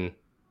line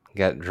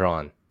get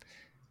drawn?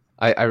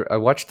 I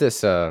watched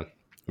this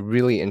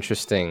really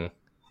interesting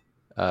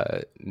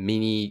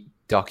mini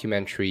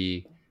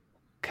documentary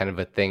kind of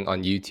a thing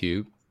on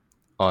YouTube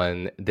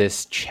on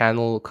this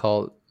channel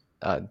called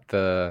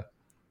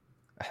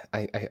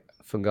I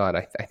forgot.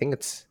 I think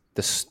it's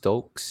the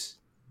Stokes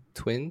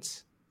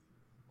twins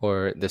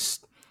or this.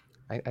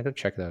 I don't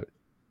check it out.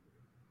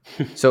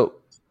 So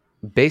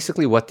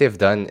basically what they've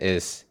done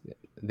is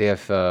they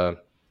have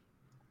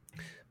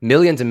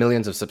millions and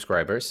millions of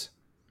subscribers.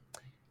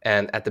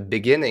 And at the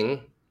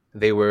beginning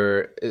they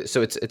were,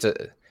 so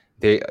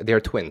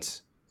they're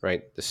twins,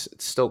 right? The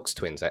Stokes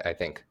twins, I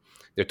think.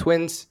 They're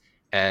twins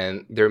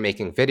and they're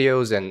making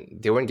videos and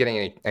they weren't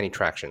getting any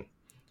traction.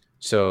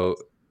 So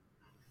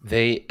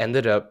they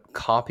ended up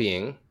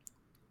copying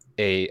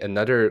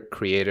another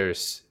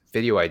creator's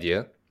video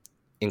idea,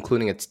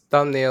 including its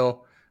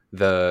thumbnail,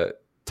 the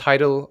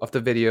title of the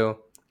video,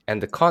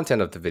 and the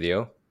content of the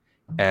video,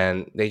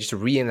 and they just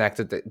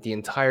reenacted the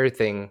entire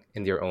thing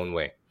in their own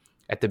way.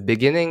 At the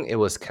beginning, it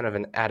was kind of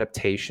an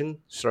adaptation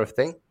sort of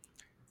thing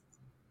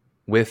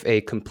with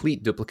a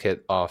complete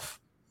duplicate of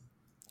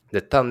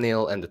the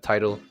thumbnail and the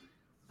title.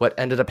 What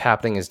ended up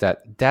happening is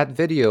that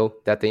video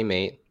that they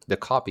made, the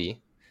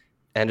copy,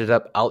 ended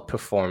up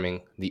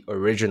outperforming the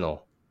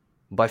original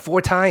by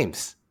 4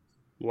 times.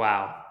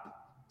 Wow.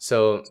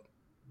 So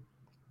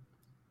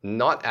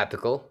not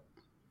ethical,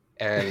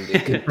 and they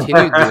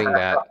continued doing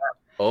that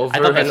over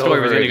and over again. I thought that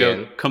story was going to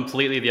go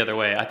completely the other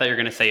way. I thought you were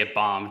going to say it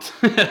bombed.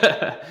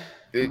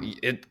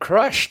 It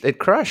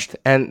crushed,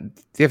 and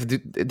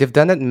they've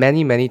done it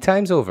many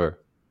times over,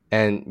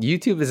 and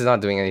YouTube is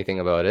not doing anything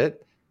about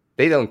it.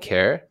 They don't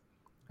care.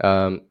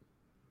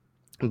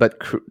 But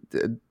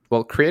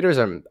creators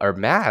are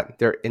mad.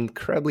 They're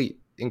incredibly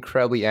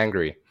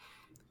angry,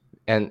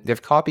 and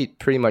they've copied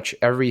pretty much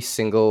every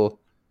single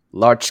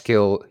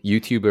large-scale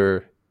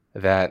YouTuber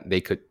that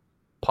they could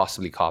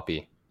possibly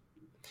copy.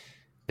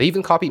 They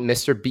even copied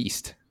Mr.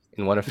 Beast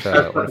in one of his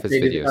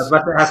videos. I was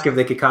about to ask if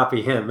they could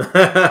copy him.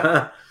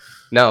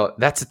 No,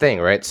 that's the thing,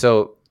 right?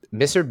 So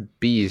Mr.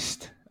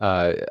 Beast,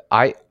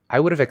 I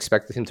would have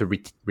expected him to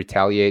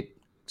retaliate,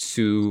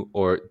 sue,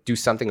 or do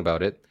something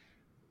about it.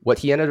 What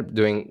he ended up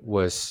doing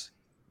was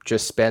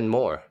just spend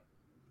more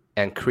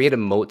and create a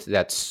moat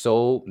that's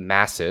so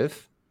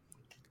massive,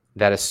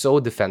 that is so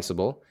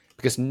defensible,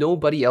 because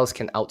nobody else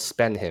can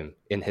outspend him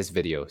in his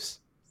videos.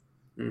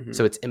 Mm-hmm.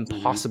 So it's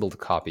impossible to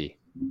copy.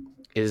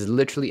 It is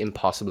literally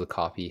impossible to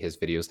copy his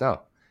videos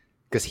now,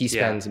 because he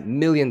spends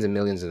millions and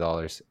millions of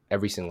dollars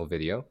every single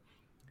video.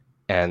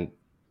 And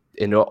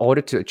in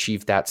order to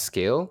achieve that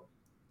scale,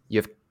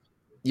 you've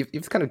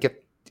kind of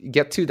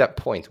get to that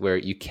point where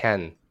you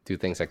can do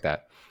things like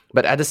that.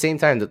 But at the same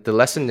time, the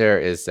lesson there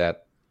is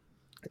that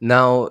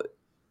now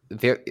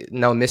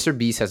Mr.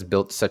 Beast has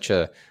built such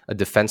a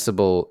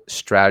defensible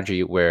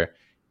strategy where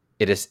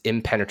it is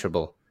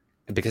impenetrable,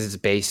 because it's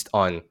based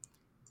on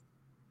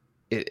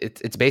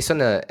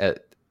a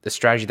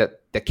strategy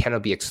that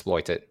cannot be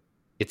exploited.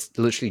 It's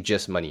literally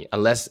just money.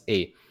 Unless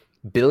a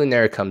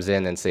billionaire comes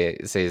in and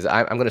says,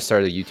 I'm going to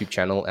start a YouTube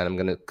channel and I'm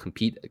going to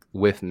compete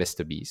with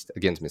Mr. Beast,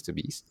 against Mr.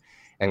 Beast.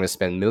 And I'm going to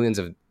spend millions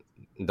of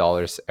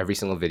dollars every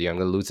single video. I'm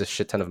going to lose a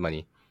shit ton of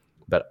money,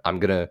 but I'm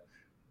going to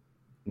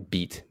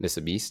beat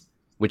Mr. Beast,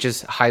 which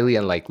is highly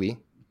unlikely.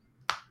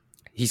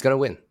 He's going to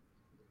win.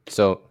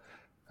 So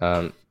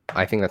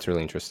I think that's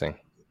really interesting.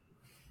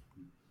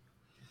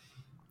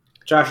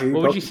 Josh,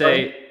 what would you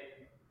say?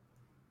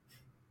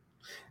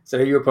 So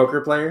are you a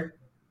poker player?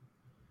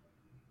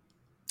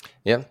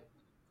 Yeah.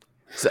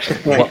 So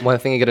one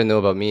thing you got to know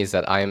about me is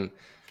that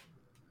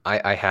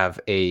I have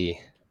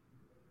a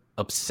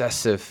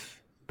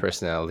obsessive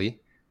personality,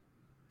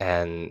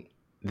 and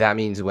that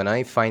means when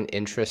I find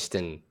interest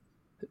in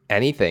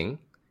anything,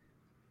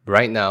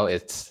 right now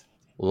it's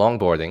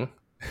longboarding.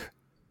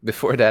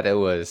 Before that it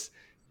was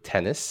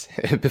tennis.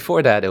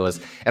 Before that it was,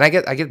 and I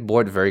get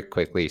bored very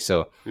quickly,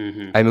 so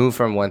I move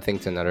from one thing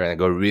to another and I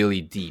go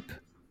really deep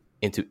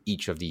into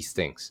each of these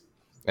things.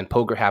 And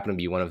poker happened to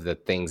be one of the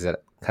things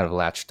that kind of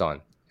latched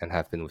on and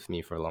have been with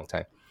me for a long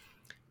time.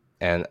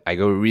 and I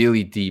go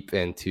really deep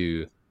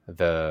into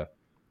the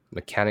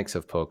mechanics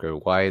of poker,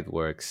 why it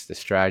works, the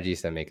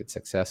strategies that make it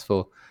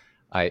successful.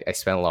 I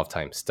spent a lot of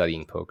time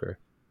studying poker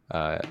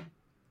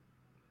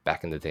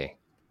back in the day.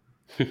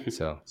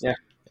 So Yeah.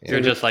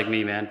 You're just like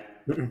me, man.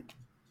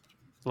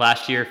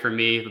 Last year for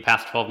me, the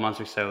past 12 months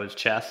or so is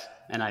chess,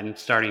 and I'm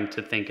starting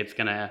to think it's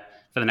gonna,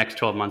 for the next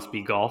 12 months,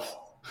 be golf,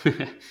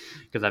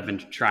 because I've been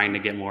trying to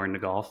get more into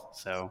golf.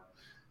 So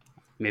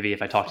maybe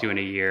if I talk to you in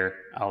a year,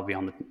 I'll be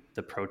on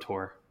the pro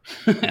tour.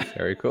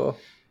 Very cool.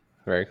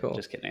 Very cool.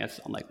 Just kidding.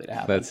 It's unlikely to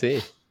happen. Let's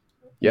see.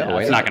 Yeah, No,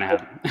 it's not going to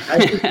happen.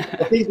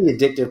 I think the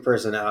addictive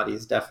personality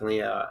is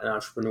definitely an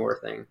entrepreneur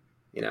thing.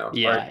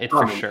 Yeah, it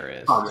common, for sure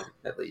is. Common,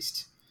 at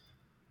least.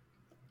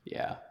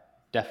 Yeah,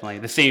 definitely.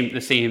 The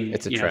same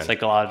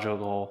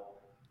psychological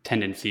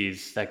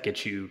tendencies that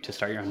get you to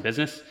start your own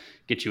business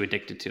get you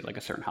addicted to like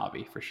a certain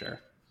hobby, for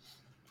sure.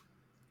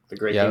 The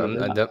great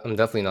thing. I'm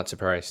definitely not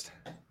surprised.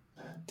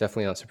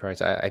 Definitely not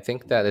surprised. I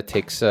think that it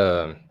takes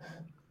to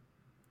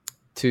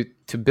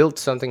build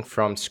something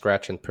from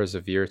scratch and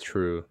persevere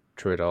through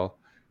it all,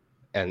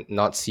 and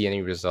not see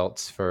any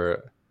results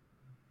for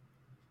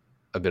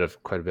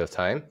quite a bit of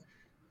time.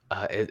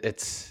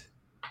 It's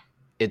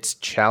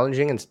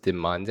challenging and it's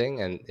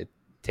demanding, and it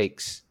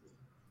takes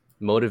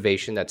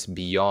motivation that's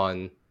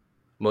beyond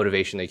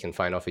motivation that you can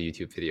find off a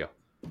YouTube video.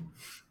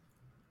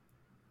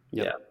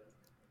 Yep. Yeah.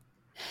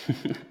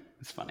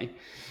 It's funny.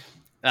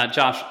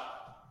 Josh,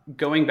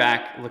 going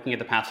back, looking at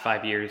the past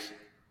 5 years,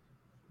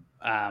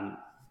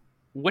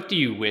 what do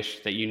you wish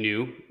that you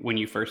knew when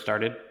you first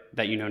started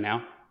that you know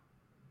now?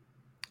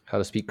 How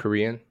to speak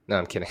Korean? No,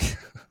 I'm kidding.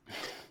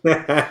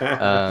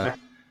 Why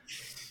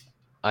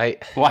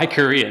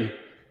Korean?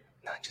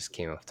 No, it just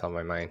came off the top of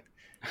my mind.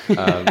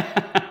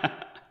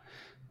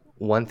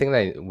 One thing that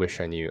I wish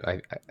I knew,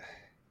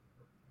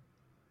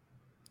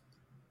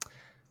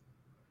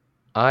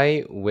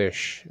 I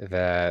wish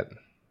that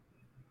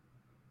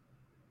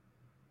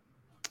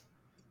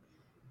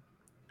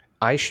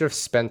I should have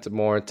spent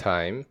more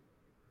time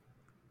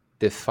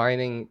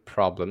defining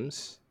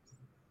problems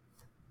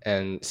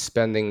and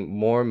spending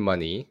more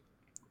money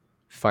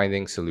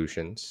finding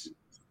solutions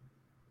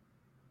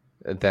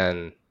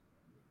than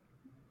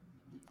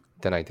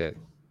I did.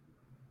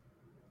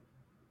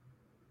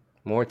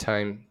 More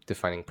time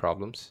defining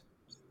problems,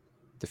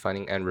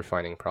 defining and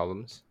refining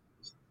problems,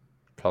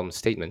 problem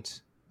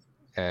statements,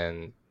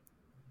 and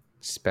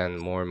spend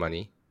more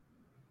money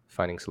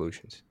finding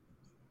solutions.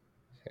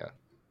 Yeah.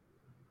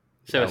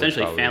 So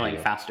essentially failing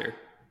faster.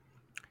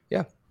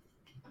 Yeah.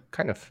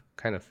 Kind of.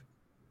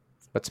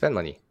 But spend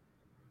money.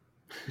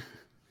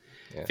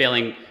 Yeah.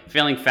 Failing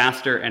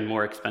faster and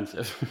more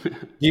expensive. Do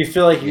you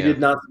feel like you did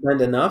not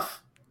spend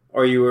enough,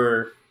 or you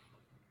were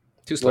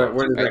too slow?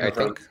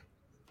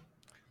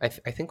 I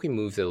think we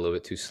moved it a little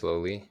bit too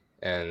slowly,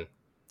 and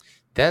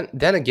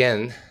then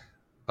again,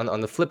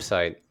 on the flip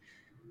side,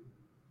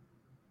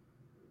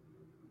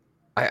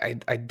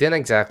 I didn't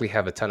exactly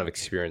have a ton of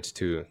experience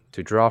to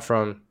draw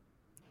from,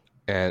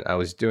 and I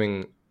was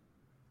doing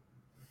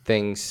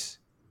things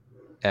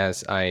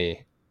as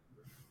I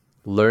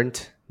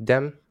learned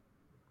them,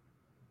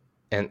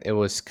 and it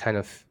was kind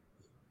of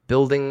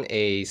building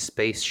a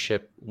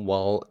spaceship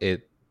while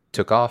it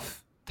took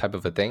off type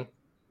of a thing.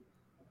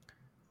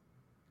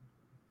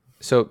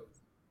 So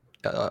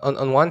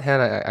on one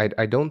hand,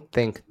 I don't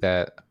think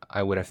that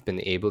I would have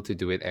been able to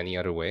do it any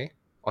other way.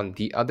 On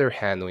the other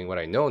hand, knowing what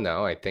I know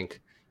now, I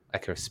think I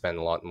could have spent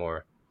a lot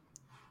more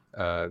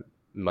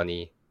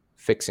money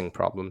fixing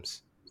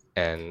problems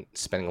and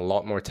spending a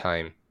lot more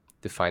time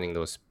defining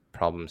those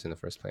problems in the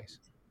first place.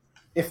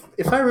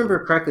 If I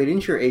remember correctly,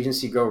 didn't your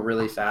agency grow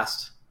really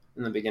fast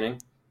in the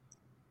beginning?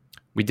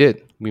 We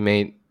did. We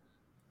made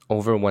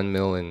over 1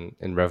 million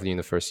in revenue in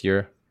the first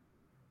year.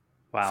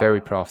 Wow.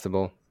 Very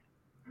profitable.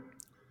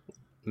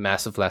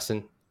 Massive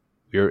lesson.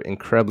 We were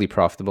incredibly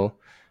profitable,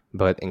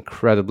 but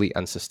incredibly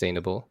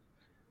unsustainable,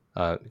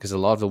 because a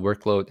lot of the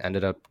workload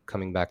ended up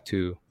coming back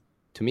to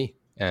me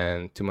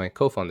and to my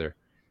co-founder.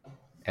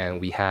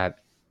 And we had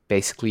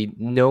basically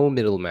no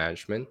middle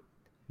management,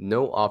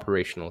 no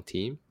operational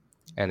team,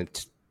 and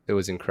it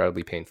was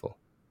incredibly painful.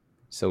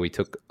 So we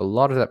took a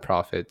lot of that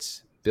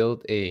profits,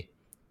 built a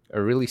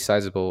really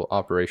sizable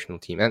operational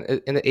team. And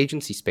in the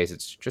agency space,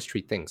 it's just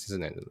three things,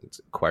 isn't it? It's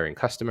acquiring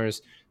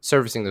customers,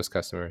 servicing those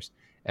customers,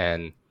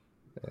 and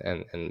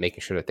making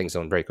sure that things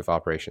don't break with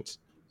operations.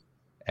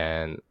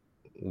 And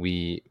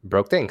we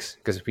broke things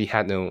because we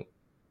had no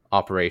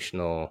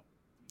operational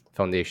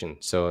foundation.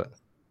 So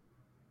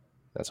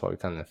that's why we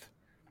kind of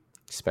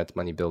spent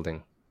money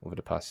building over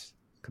the past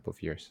couple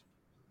of years.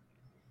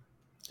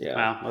 Yeah.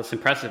 Wow, that's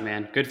impressive,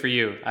 man. Good for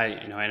you.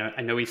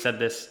 I know we said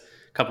this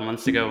a couple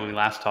months ago when we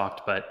last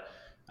talked, but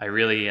I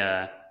really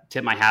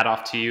tip my hat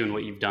off to you and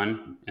what you've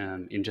done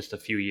in just a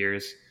few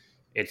years.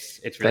 It's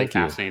really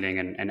fascinating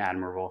and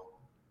admirable.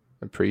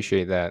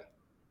 Appreciate that.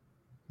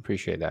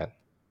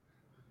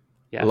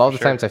 Yeah, a lot of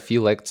the times I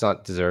feel like it's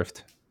not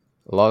deserved.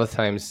 A lot of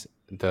times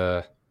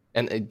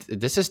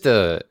this is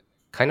the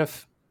kind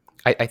of,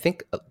 I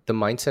think the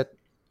mindset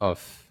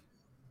of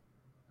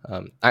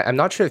I'm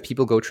not sure if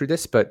people go through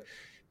this, but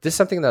this is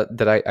something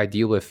that I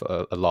deal with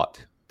a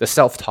lot. The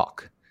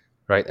self-talk,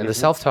 right? And the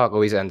self-talk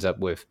always ends up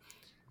with,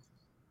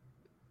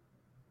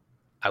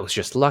 I was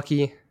just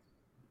lucky,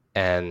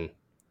 and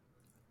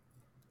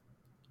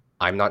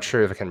I'm not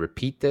sure if I can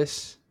repeat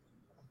this.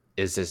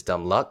 Is this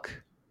dumb luck,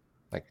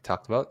 like we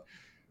talked about?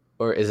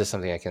 Or is this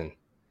something I can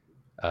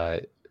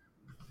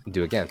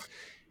do again?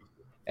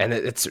 And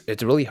it's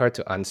really hard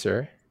to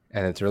answer,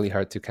 and it's really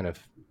hard to kind of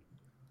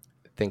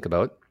think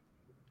about.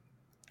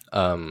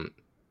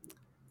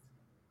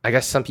 I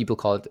guess some people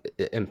call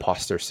it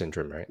imposter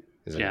syndrome, right?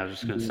 I was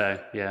just going to say,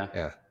 yeah.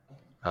 Yeah.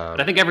 But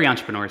I think every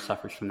entrepreneur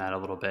suffers from that a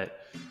little bit.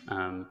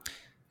 And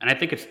I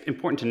think it's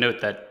important to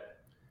note that,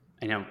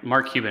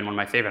 Mark Cuban, one of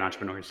my favorite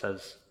entrepreneurs,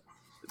 says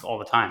all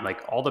the time,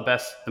 like all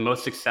the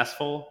most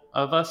successful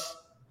of us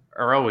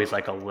are always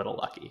like a little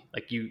lucky.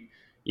 Like you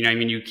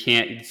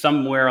can't,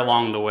 somewhere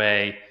along the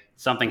way,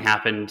 something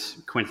happened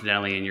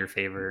coincidentally in your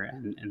favor.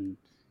 And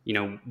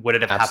would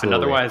it have happened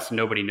otherwise?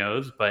 Nobody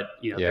knows, but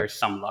there's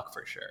some luck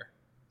for sure.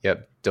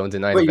 Yep. Don't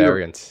deny the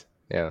variance.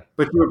 Yeah.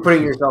 But you were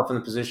putting yourself in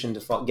the position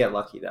to get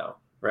lucky though,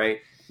 right?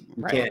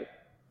 You can't,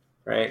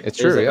 right? It's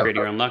true. Creating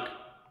your own luck.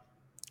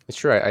 It's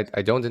true.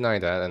 I don't deny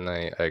that. And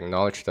I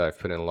acknowledge that I've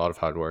put in a lot of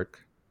hard work,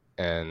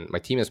 and my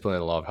team has put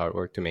in a lot of hard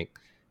work to make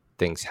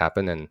things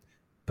happen and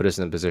put us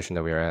in the position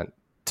that we are at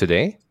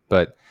today.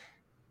 But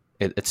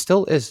it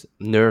still is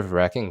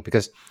nerve-wracking,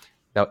 because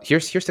now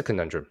here's the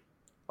conundrum.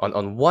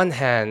 On one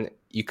hand,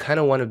 you kind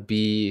of want to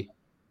be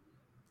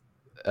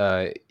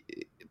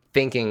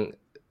thinking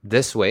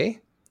this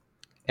way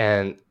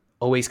and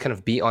always kind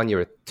of be on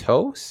your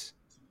toes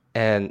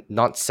and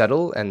not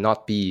settle and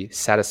not be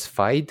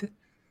satisfied.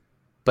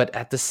 But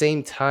at the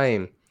same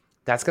time,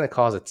 that's going to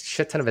cause a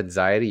shit ton of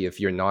anxiety if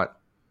you're not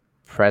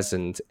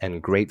present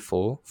and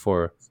grateful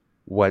for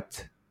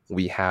what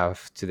we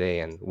have today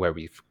and where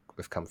we've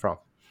come from.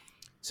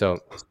 So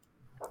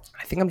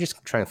I think I'm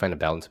just trying to find a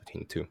balance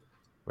between the two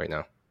right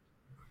now.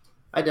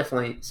 I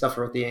definitely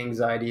suffer with the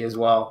anxiety as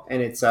well.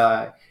 And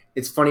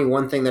it's funny,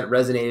 one thing that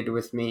resonated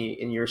with me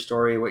in your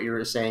story, what you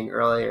were saying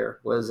earlier,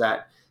 was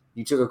that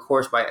you took a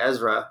course by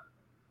Ezra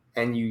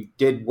and you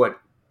did what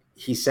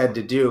he said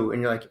to do,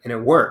 and you're like, and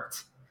it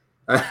worked.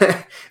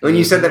 When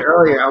you said that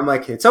earlier, I'm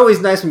like, it's always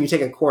nice when you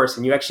take a course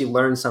and you actually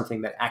learn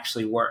something that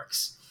actually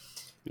works.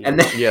 And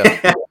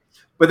then,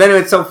 but then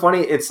it's so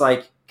funny. It's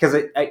like, because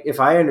if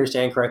I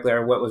understand correctly,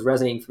 or what was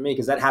resonating for me,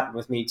 because that happened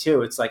with me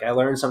too. It's like I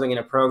learned something in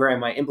a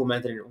program, I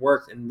implemented it, it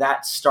worked, and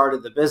that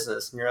started the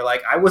business. And you're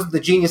like, I wasn't the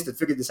genius that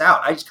figured this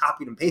out. I just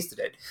copied and pasted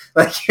it,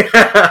 like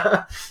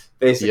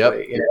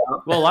basically.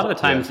 Well, a lot of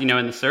the times, in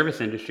the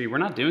service industry, we're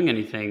not doing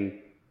anything.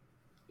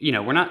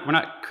 We're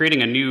not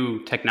creating a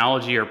new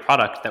technology or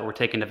product that we're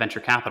taking to venture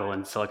capital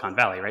in Silicon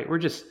Valley, right? We're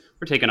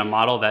taking a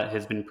model that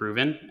has been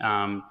proven.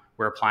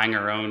 We're applying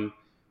our own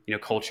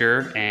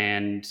culture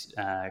and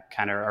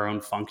kind of our own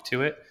funk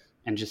to it,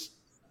 and just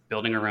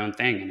building our own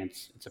thing. And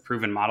it's a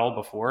proven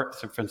model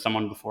from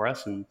someone before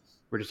us, and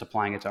we're just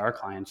applying it to our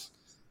clients.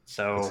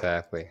 So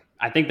exactly,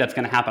 I think that's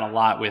going to happen a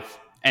lot with,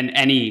 and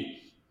any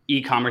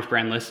e-commerce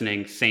brand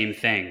listening, same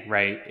thing,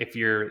 right? If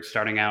you're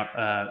starting out,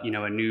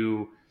 a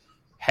new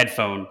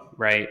headphone,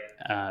 right?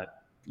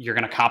 You're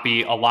going to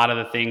copy a lot of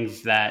the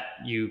things that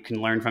you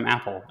can learn from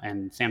Apple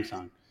and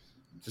Samsung.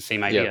 It's the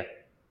same idea.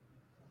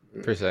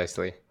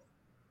 Precisely.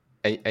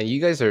 And you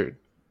guys are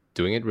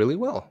doing it really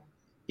well.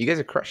 You guys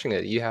are crushing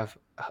it. You have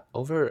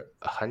over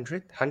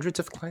hundreds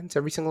of clients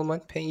every single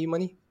month paying you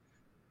money?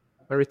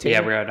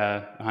 Yeah, we're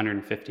at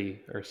 150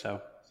 or so.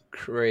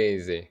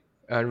 Crazy.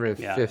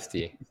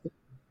 150.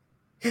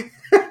 Yeah.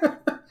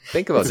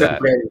 Think about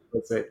that.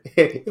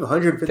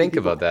 150. Think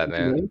about that,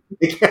 man.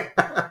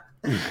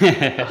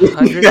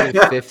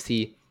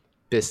 150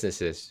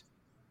 businesses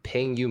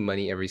paying you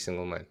money every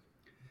single month.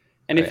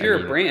 And if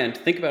you're a brand,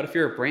 think about if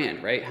you're a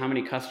brand, right? How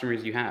many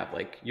customers you have?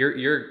 Like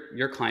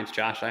your clients,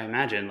 Josh, I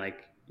imagine,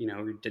 like,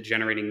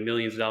 generating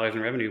millions of dollars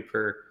in revenue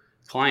per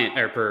client,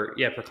 or per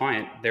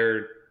client.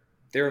 They're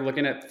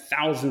looking at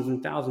thousands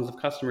and thousands of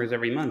customers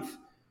every month.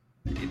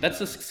 That's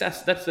a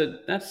success. That's an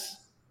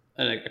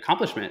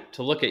accomplishment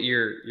to look at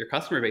your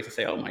customer base and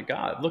say, oh my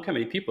God, look how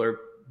many people are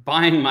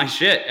buying my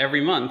shit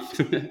every month.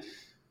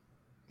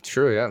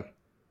 True. Yeah.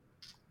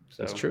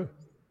 That's true.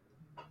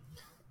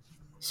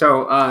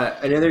 So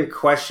another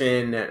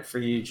question for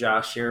you,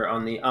 Josh, here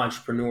on the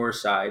entrepreneur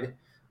side.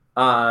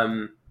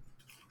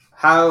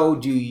 How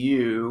do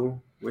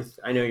you,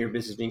 I know your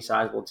business being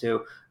sizable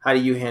too, how do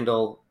you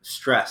handle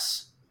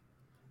stress?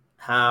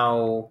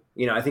 How,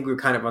 I think we're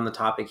kind of on the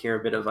topic here,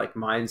 a bit of like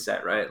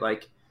mindset, right?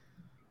 Like,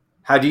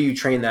 how do you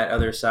train that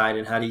other side,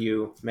 and how do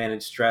you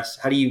manage stress?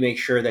 How do you make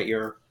sure that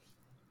you're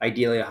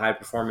ideally a high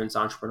performance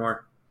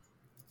entrepreneur?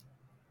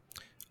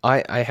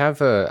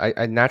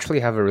 I naturally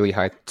have a really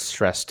high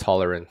stress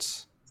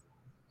tolerance.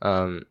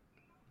 But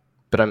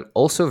I'm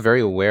also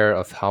very aware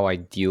of how I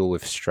deal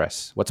with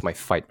stress. What's my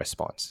fight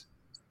response?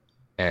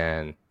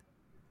 And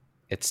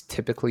it's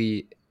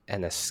typically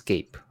an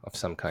escape of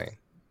some kind.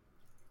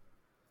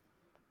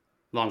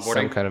 Longboarding?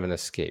 Some kind of an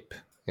escape.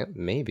 Yeah,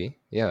 maybe.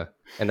 Yeah.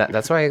 And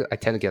that's why I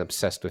tend to get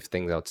obsessed with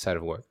things outside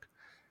of work.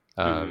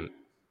 And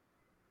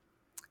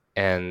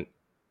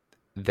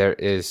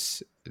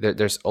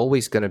there's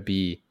always going to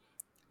be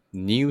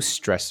new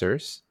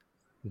stressors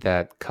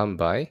that come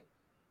by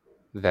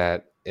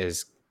that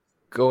is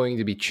going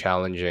to be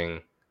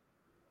challenging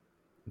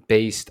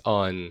based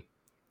on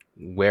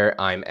where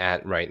I'm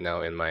at right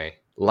now in my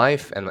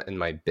life and in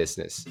my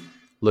business.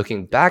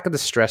 Looking back at the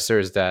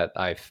stressors that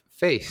I've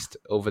faced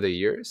over the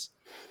years,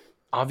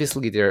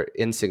 obviously they're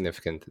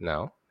insignificant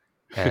now,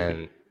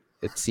 and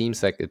it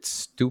seems like it's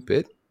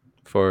stupid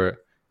for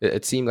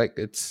it seemed like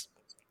it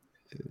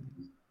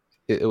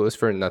was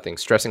for nothing,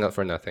 stressing out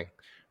for nothing,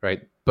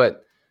 right?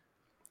 But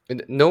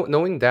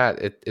knowing that,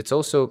 it's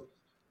also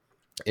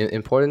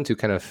important to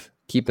kind of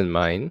keep in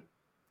mind,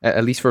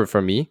 at least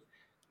for me,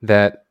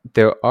 that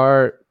there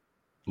are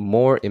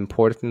more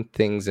important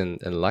things in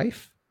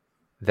life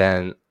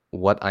than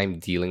what I'm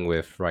dealing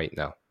with right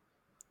now.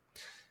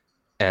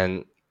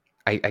 And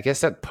I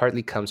guess that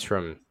partly comes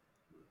from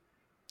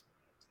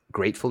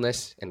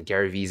gratefulness. And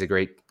Gary Vee is a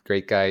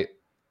great guy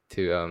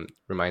to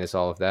remind us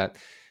all of that.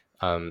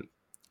 Um,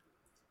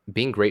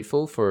 being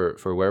grateful for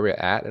where we're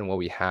at and what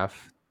we have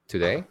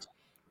today,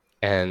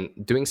 and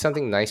doing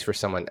something nice for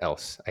someone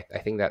else. I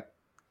think that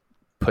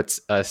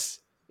puts us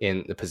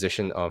in the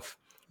position of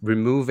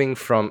removing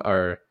from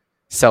our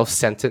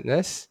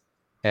self-centeredness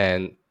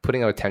and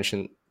putting our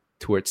attention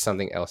towards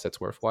something else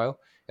that's worthwhile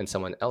and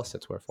someone else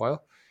that's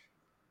worthwhile.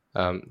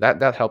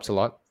 That helps a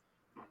lot.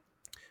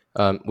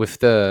 With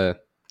the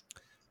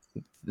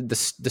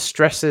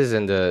stresses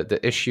and the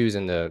issues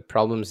and the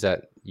problems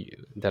that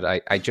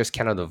I just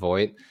cannot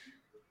avoid.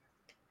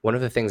 One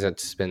of the things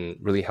that's been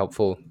really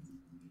helpful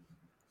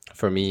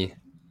for me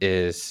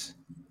is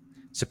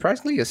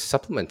surprisingly a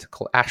supplement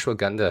called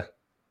ashwagandha.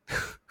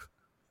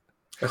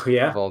 Oh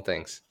yeah. Of all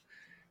things.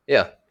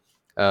 Yeah.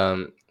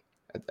 I've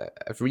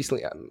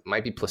recently,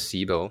 might be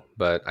placebo,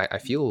 but I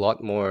feel a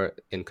lot more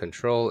in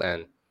control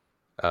and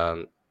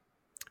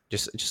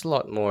just a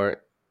lot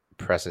more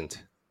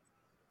present.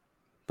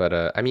 But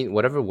I mean,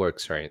 whatever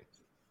works, right?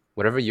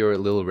 Whatever your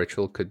little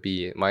ritual could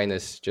be. Mine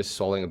is just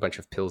swallowing a bunch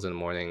of pills in the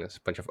morning, a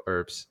bunch of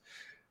herbs.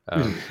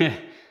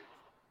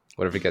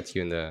 Whatever gets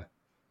you in the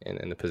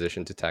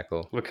position to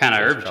tackle. What kind of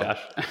herb, Josh?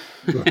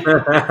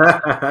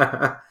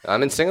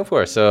 I'm in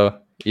Singapore, so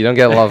you don't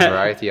get a lot of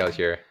variety out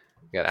here.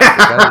 You got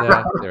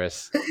ashwagandha.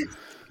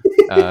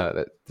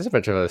 There's a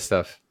bunch of other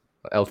stuff.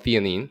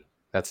 L-theanine.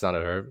 That's not a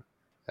herb.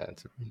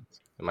 That's a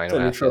amino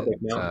acid.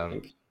 Now, I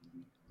think.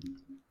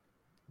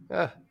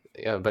 Yeah,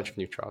 a bunch of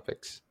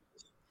nootropics.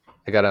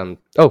 I got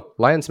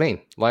lion's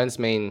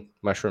mane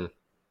mushroom.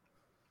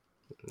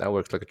 That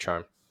works like a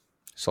charm.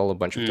 Swallow a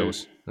bunch of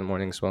those in the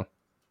morning as well.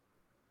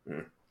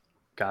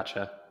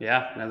 Gotcha.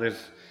 Yeah, no,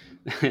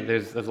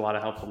 there's a lot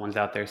of helpful ones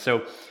out there.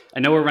 So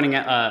I know we're running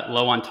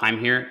low on time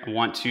here. I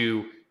want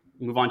to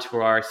move on to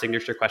our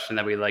signature question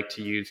that we like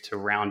to use to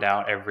round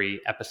out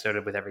every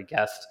episode with every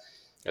guest.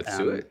 Let's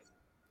do it.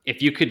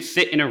 If you could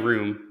sit in a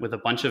room with a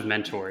bunch of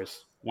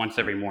mentors once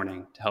every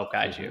morning to help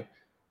guide you,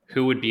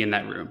 who would be in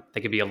that room?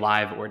 They could be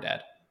alive or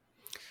dead.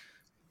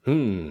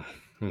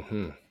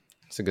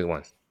 That's a good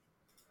one.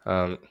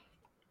 I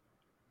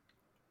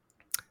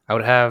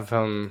would have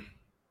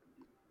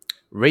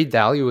Ray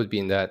Dalio would be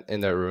in that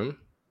room.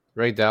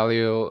 Ray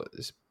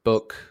Dalio's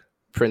book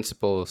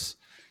Principles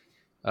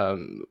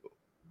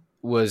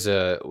was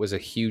a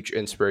huge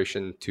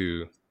inspiration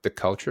to the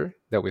culture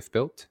that we've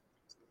built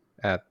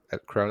at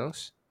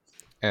Kronos,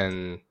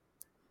 and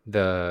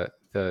the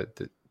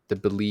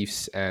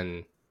beliefs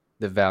and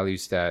the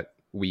values that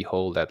we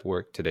hold at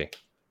work today.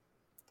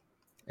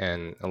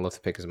 And I'd love to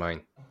pick his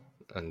mind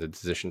on the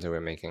decisions that we're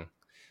making.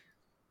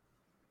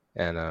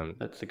 And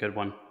that's a good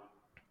one.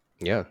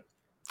 Yeah,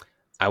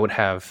 I would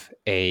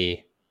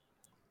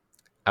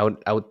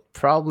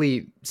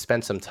probably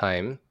spend some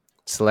time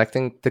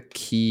selecting the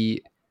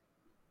key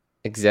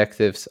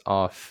executives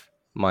of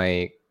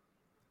my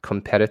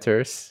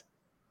competitors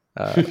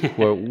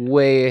who are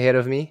way ahead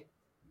of me,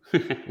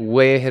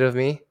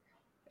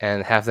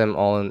 and have them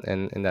all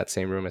in that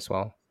same room as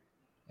well.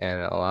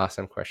 And I'll ask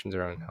them questions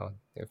around how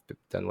they've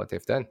done what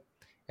they've done.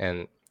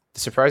 And the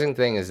surprising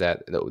thing is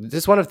that this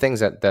is one of the things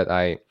that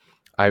I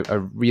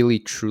really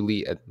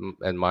truly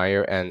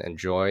admire and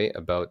enjoy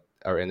about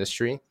our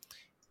industry,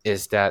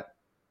 is that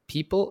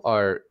people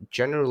are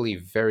generally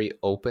very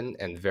open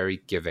and very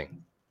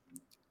giving,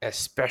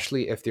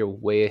 especially if they're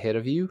way ahead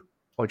of you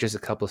or just a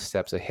couple of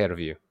steps ahead of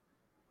you.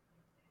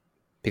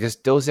 Because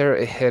those that are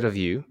ahead of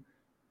you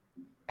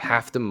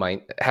have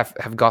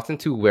gotten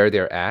to where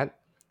they're at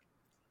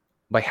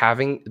by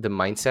having the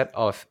mindset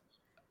of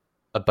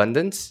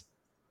abundance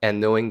and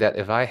knowing that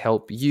if I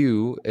help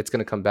you, it's going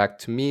to come back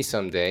to me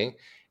someday,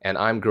 and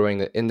I'm growing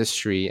the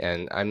industry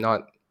and I'm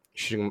not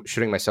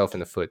shooting myself in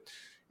the foot.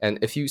 And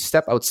if you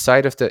step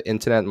outside of the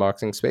internet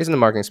marketing space and the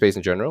marketing space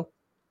in general,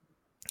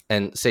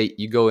 and say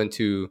you go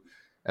into,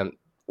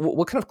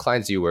 what kind of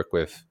clients do you work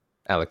with,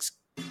 Alex?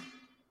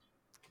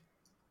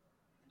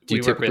 Do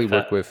you typically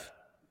work with?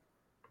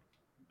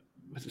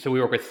 So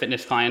we work with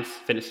fitness clients,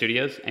 fitness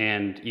studios,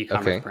 and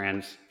e-commerce Okay.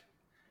 brands.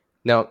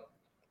 Now,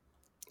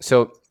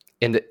 so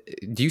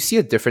do you see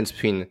a difference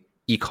between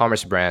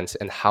e-commerce brands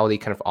and how they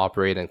kind of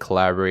operate and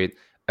collaborate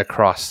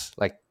across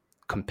like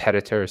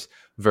competitors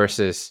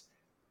versus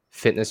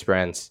fitness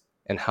brands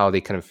and how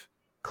they kind of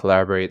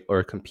collaborate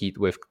or compete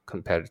with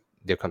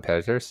their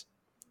competitors?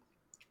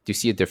 Do you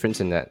see a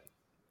difference in that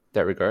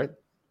regard?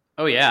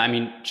 Oh yeah, I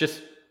mean,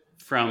 just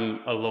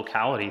from a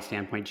locality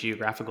standpoint,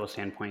 geographical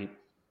standpoint,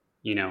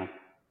 you know,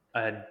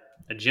 a,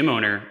 a gym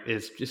owner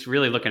is just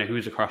really looking at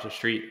who's across the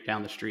street,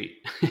 down the street,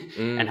 and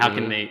Mm-hmm.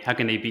 how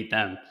can they beat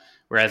them.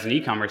 Whereas an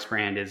e-commerce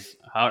brand is,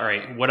 all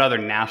right, what other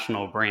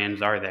national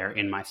brands are there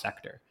in my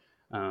sector?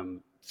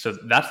 So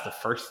that's the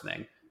first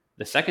thing.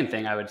 The second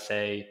thing I would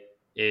say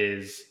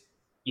is,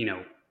 you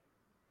know,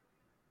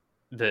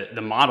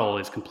 the model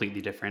is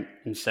completely different,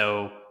 and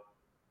so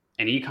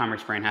an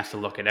e-commerce brand has to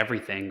look at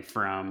everything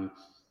from,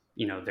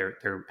 you know,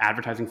 their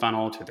advertising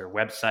funnel to their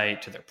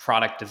website to their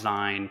product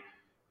design,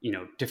 you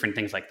know, different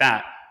things like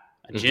that.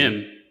 A Mm-hmm.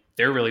 gym,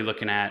 they're really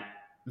looking at,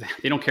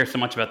 they don't care so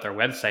much about their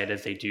website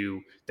as they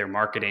do their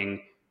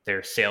marketing,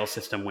 their sales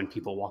system when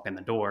people walk in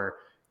the door,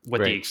 what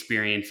the Right.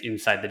 experience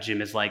inside the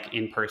gym is like,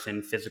 in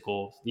person,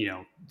 physical. You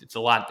know, it's a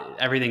lot.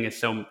 Everything is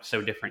so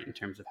different in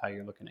terms of how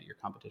you're looking at your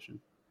competition.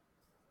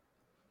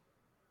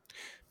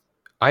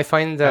 I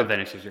find I hope that that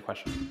answers your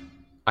question.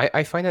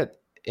 I find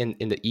that in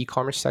the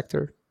e-commerce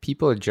sector,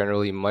 people are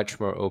generally much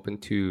more open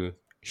to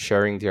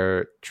sharing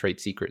their trade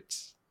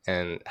secrets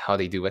and how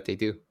they do what they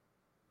do.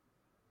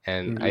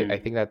 And I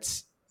Mm-hmm. think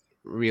that's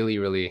really,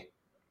 really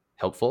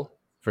helpful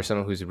for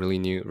someone who's really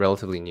new,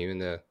 relatively new in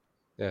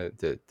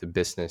the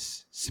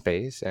business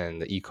space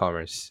and the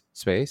e-commerce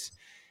space,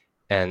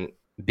 and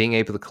being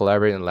able to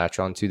collaborate and latch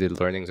on to the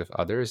learnings of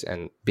others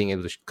and being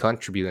able to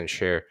contribute and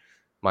share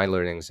my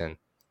learnings and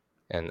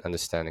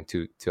understanding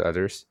to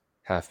others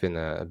have been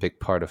a big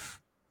part of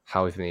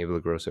how we've been able to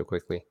grow so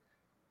quickly.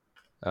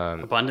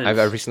 I've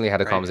Abundance, recently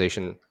had a right?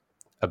 conversation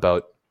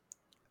about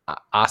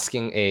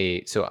asking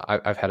a. So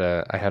I've had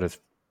a I had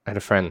a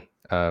friend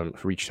who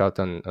reached out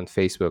on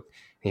Facebook.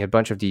 He had a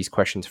bunch of these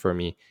questions for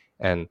me,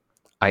 and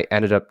I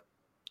ended up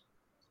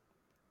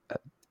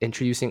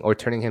introducing or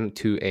turning him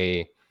to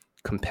a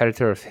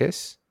competitor of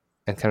his,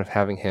 and kind of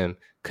having him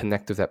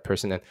connect with that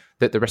person. And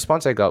the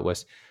response I got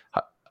was,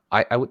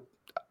 I would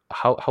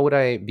how would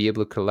I be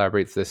able to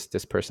collaborate with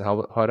this person?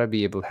 How would I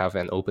be able to have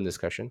an open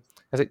discussion?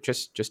 I said,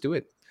 just do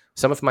it.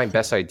 Some of my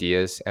best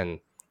ideas and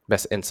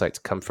best insights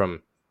come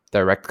from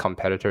direct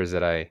competitors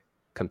that I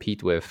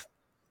compete with,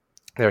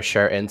 that I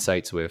share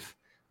insights with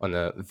on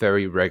a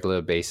very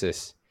regular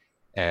basis.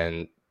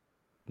 And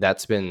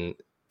that's been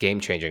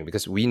game changing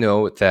because we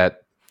know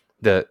that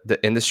the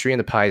industry and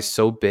the pie is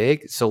so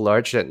big, so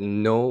large that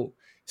no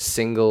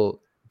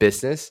single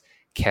business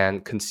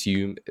can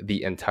consume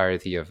the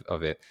entirety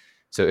of it.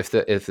 So if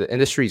the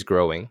industry is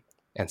growing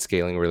and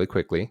scaling really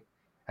quickly,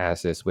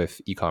 as is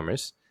with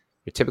e-commerce,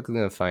 you're typically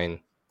going to find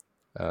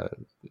uh,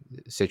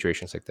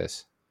 situations like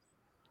this.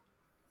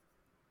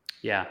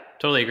 Yeah,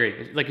 totally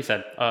agree. Like you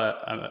said,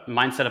 a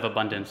mindset of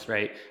abundance,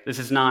 right? This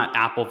is not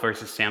Apple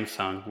versus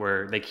Samsung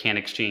where they can't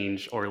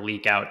exchange or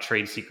leak out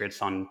trade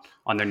secrets on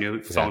their new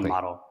phone Exactly.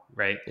 model,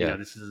 right? You Yeah,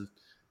 know,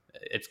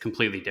 it's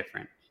completely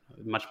different,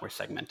 much more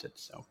segmented.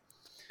 So I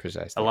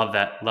precisely. love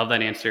that. Love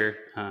that answer.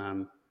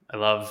 I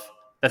love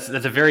that's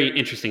a very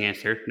interesting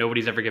answer.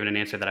 Nobody's ever given an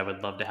answer that I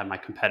would love to have my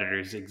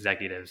competitors'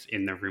 executives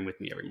in the room with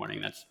me every morning.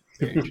 That's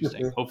very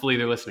interesting. Hopefully,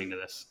 they're listening to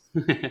this.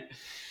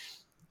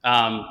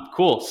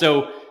 Cool.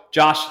 So,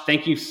 Josh,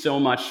 thank you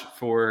so much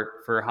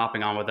for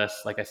hopping on with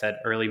us. Like I said,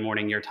 early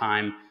morning your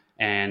time,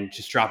 and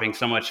just dropping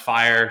so much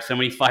fire, so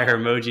many fire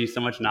emojis, so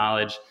much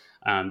knowledge.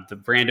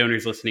 The brand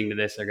owners listening to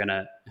this are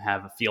gonna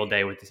have a field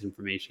day with this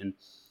information.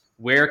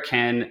 Where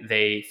can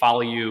they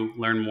follow you,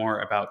 learn more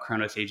about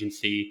Kronos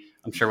Agency?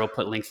 I'm sure we'll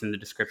put links in the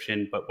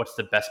description, but what's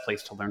the best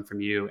place to learn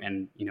from you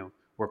and, you know,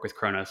 work with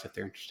Kronos if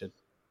they're interested?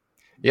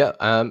 Yeah.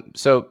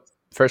 So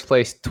first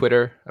place,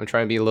 Twitter. I'm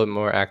trying to be a little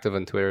more active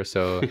on Twitter,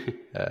 so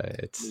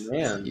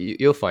Man,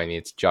 you'll find me.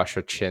 It's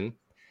Joshua Chin.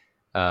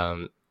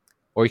 Or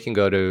you can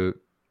go to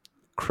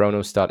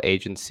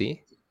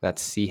Kronos.agency.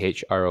 That's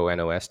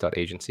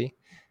CHRONOS.agency.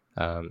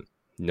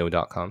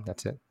 No.com.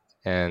 That's it.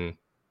 And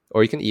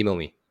or you can email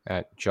me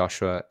at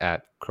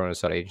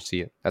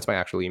joshua@kronos.agency. That's my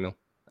actual email.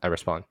 I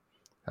respond.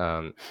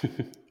 Um,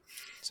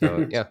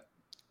 so yeah.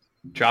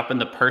 Dropping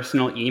the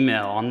personal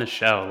email on the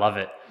show. Love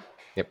it.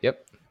 Yep.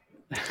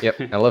 Yep.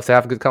 I love to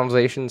have good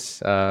conversations.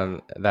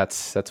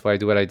 That's why I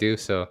do what I do.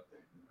 So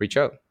reach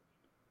out.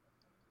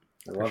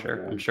 I For love it,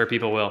 sure. I'm man. sure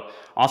people will.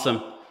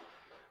 Awesome.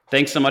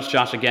 Thanks so much,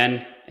 Josh,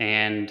 again.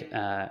 And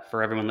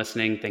for everyone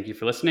listening, thank you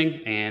for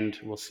listening. And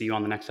we'll see you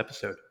on the next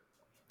episode.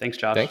 Thanks,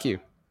 Josh. Thank you.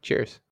 Cheers.